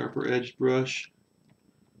sharper edged brush.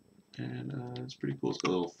 And it's pretty cool. It's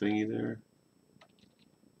got a little thingy there.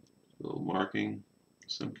 A little marking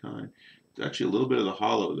of some kind. There's actually a little bit of the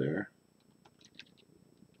hollow there.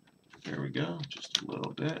 There we go. Just a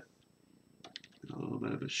little bit. A little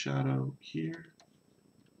bit of a shadow here.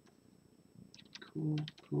 Cool,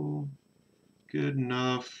 cool. Good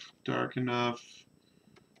enough. Dark enough.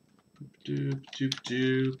 There's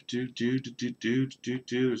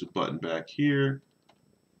a button back here.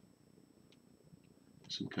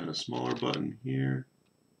 Some kind of smaller button here.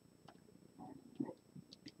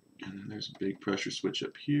 And then there's a big pressure switch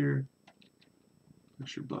up here.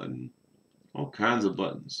 Pressure button. All kinds of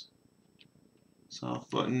buttons.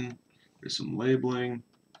 Soft button. There's some labeling.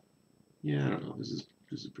 Yeah, I don't know. This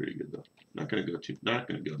is pretty good though. Not gonna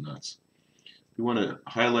go nuts. We want to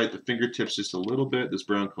highlight the fingertips just a little bit. This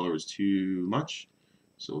brown color is too much,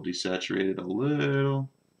 so we'll desaturate it a little.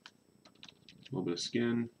 A little bit of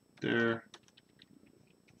skin there.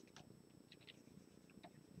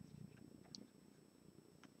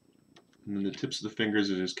 And then the tips of the fingers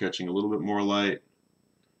are just catching a little bit more light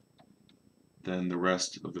than the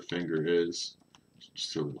rest of the finger is.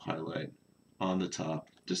 Just a little highlight on the top,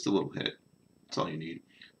 just a little hit. That's all you need.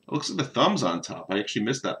 It looks like the thumb's on top. I actually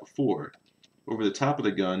missed that before. Over the top of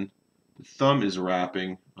the gun, the thumb is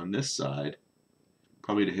wrapping on this side,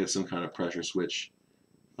 probably to hit some kind of pressure switch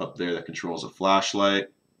up there that controls a flashlight.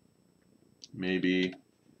 Maybe.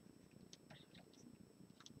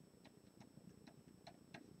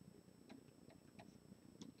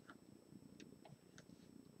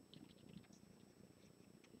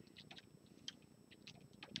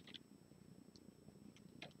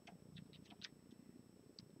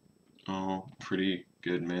 Oh, pretty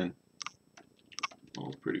good, man.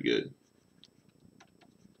 Oh, pretty good.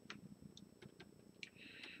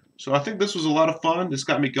 So I think this was a lot of fun. This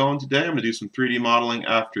got me going today. I'm going to do some 3D modeling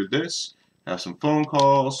after this, have some phone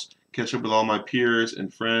calls, catch up with all my peers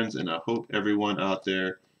and friends, and I hope everyone out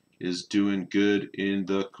there is doing good in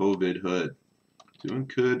the COVID hood. Doing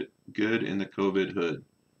good in the COVID hood.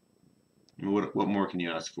 What more can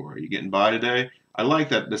you ask for? Are you getting by today? I like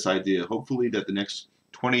this idea. Hopefully that the next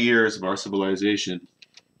 20 years of our civilization,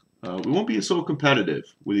 we won't be so competitive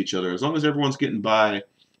with each other. As long as everyone's getting by,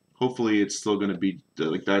 hopefully it's still going to be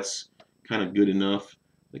like that's kind of good enough.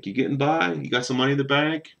 Like you're getting by, you got some money in the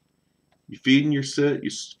bank, you're feeding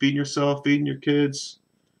yourself, feeding your kids,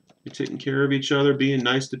 you're taking care of each other, being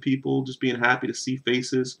nice to people, just being happy to see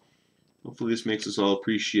faces. Hopefully this makes us all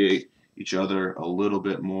appreciate each other a little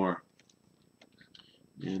bit more.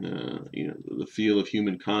 and you know, the feel of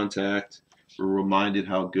human contact. We're reminded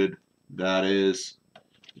how good that is,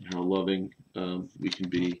 and how loving we can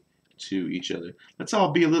be to each other. Let's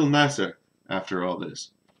all be a little nicer after all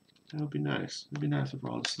this. That would be nice. It'd be nice if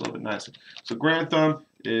we're all just a little bit nicer. So Garand Thumb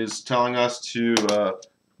is telling us to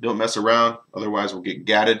don't mess around, otherwise we'll get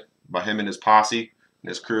gatted by him and his posse and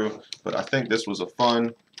his crew. But I think this was a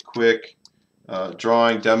fun, quick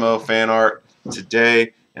drawing demo fan art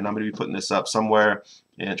today, and I'm going to be putting this up somewhere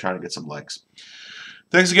and trying to get some likes.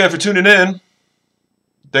 Thanks again for tuning in.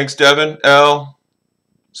 Thanks Devin, Elle,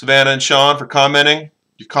 Savannah, and Sean for commenting.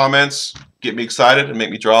 Your comments get me excited and make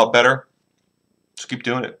me draw it better. Just keep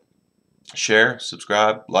doing it. Share,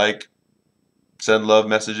 subscribe, like, send love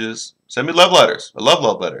messages. Send me love letters. I love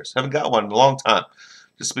love letters. Haven't got one in a long time.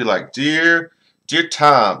 Just be like, dear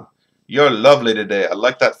Tom, you're lovely today. I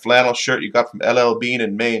like that flannel shirt you got from LL Bean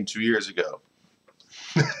in Maine 2 years ago.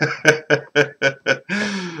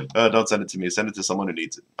 Don't send it to me. Send it to someone who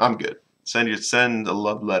needs it. I'm good. Send a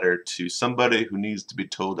love letter to somebody who needs to be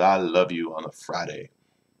told I love you on a Friday.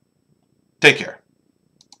 Take care.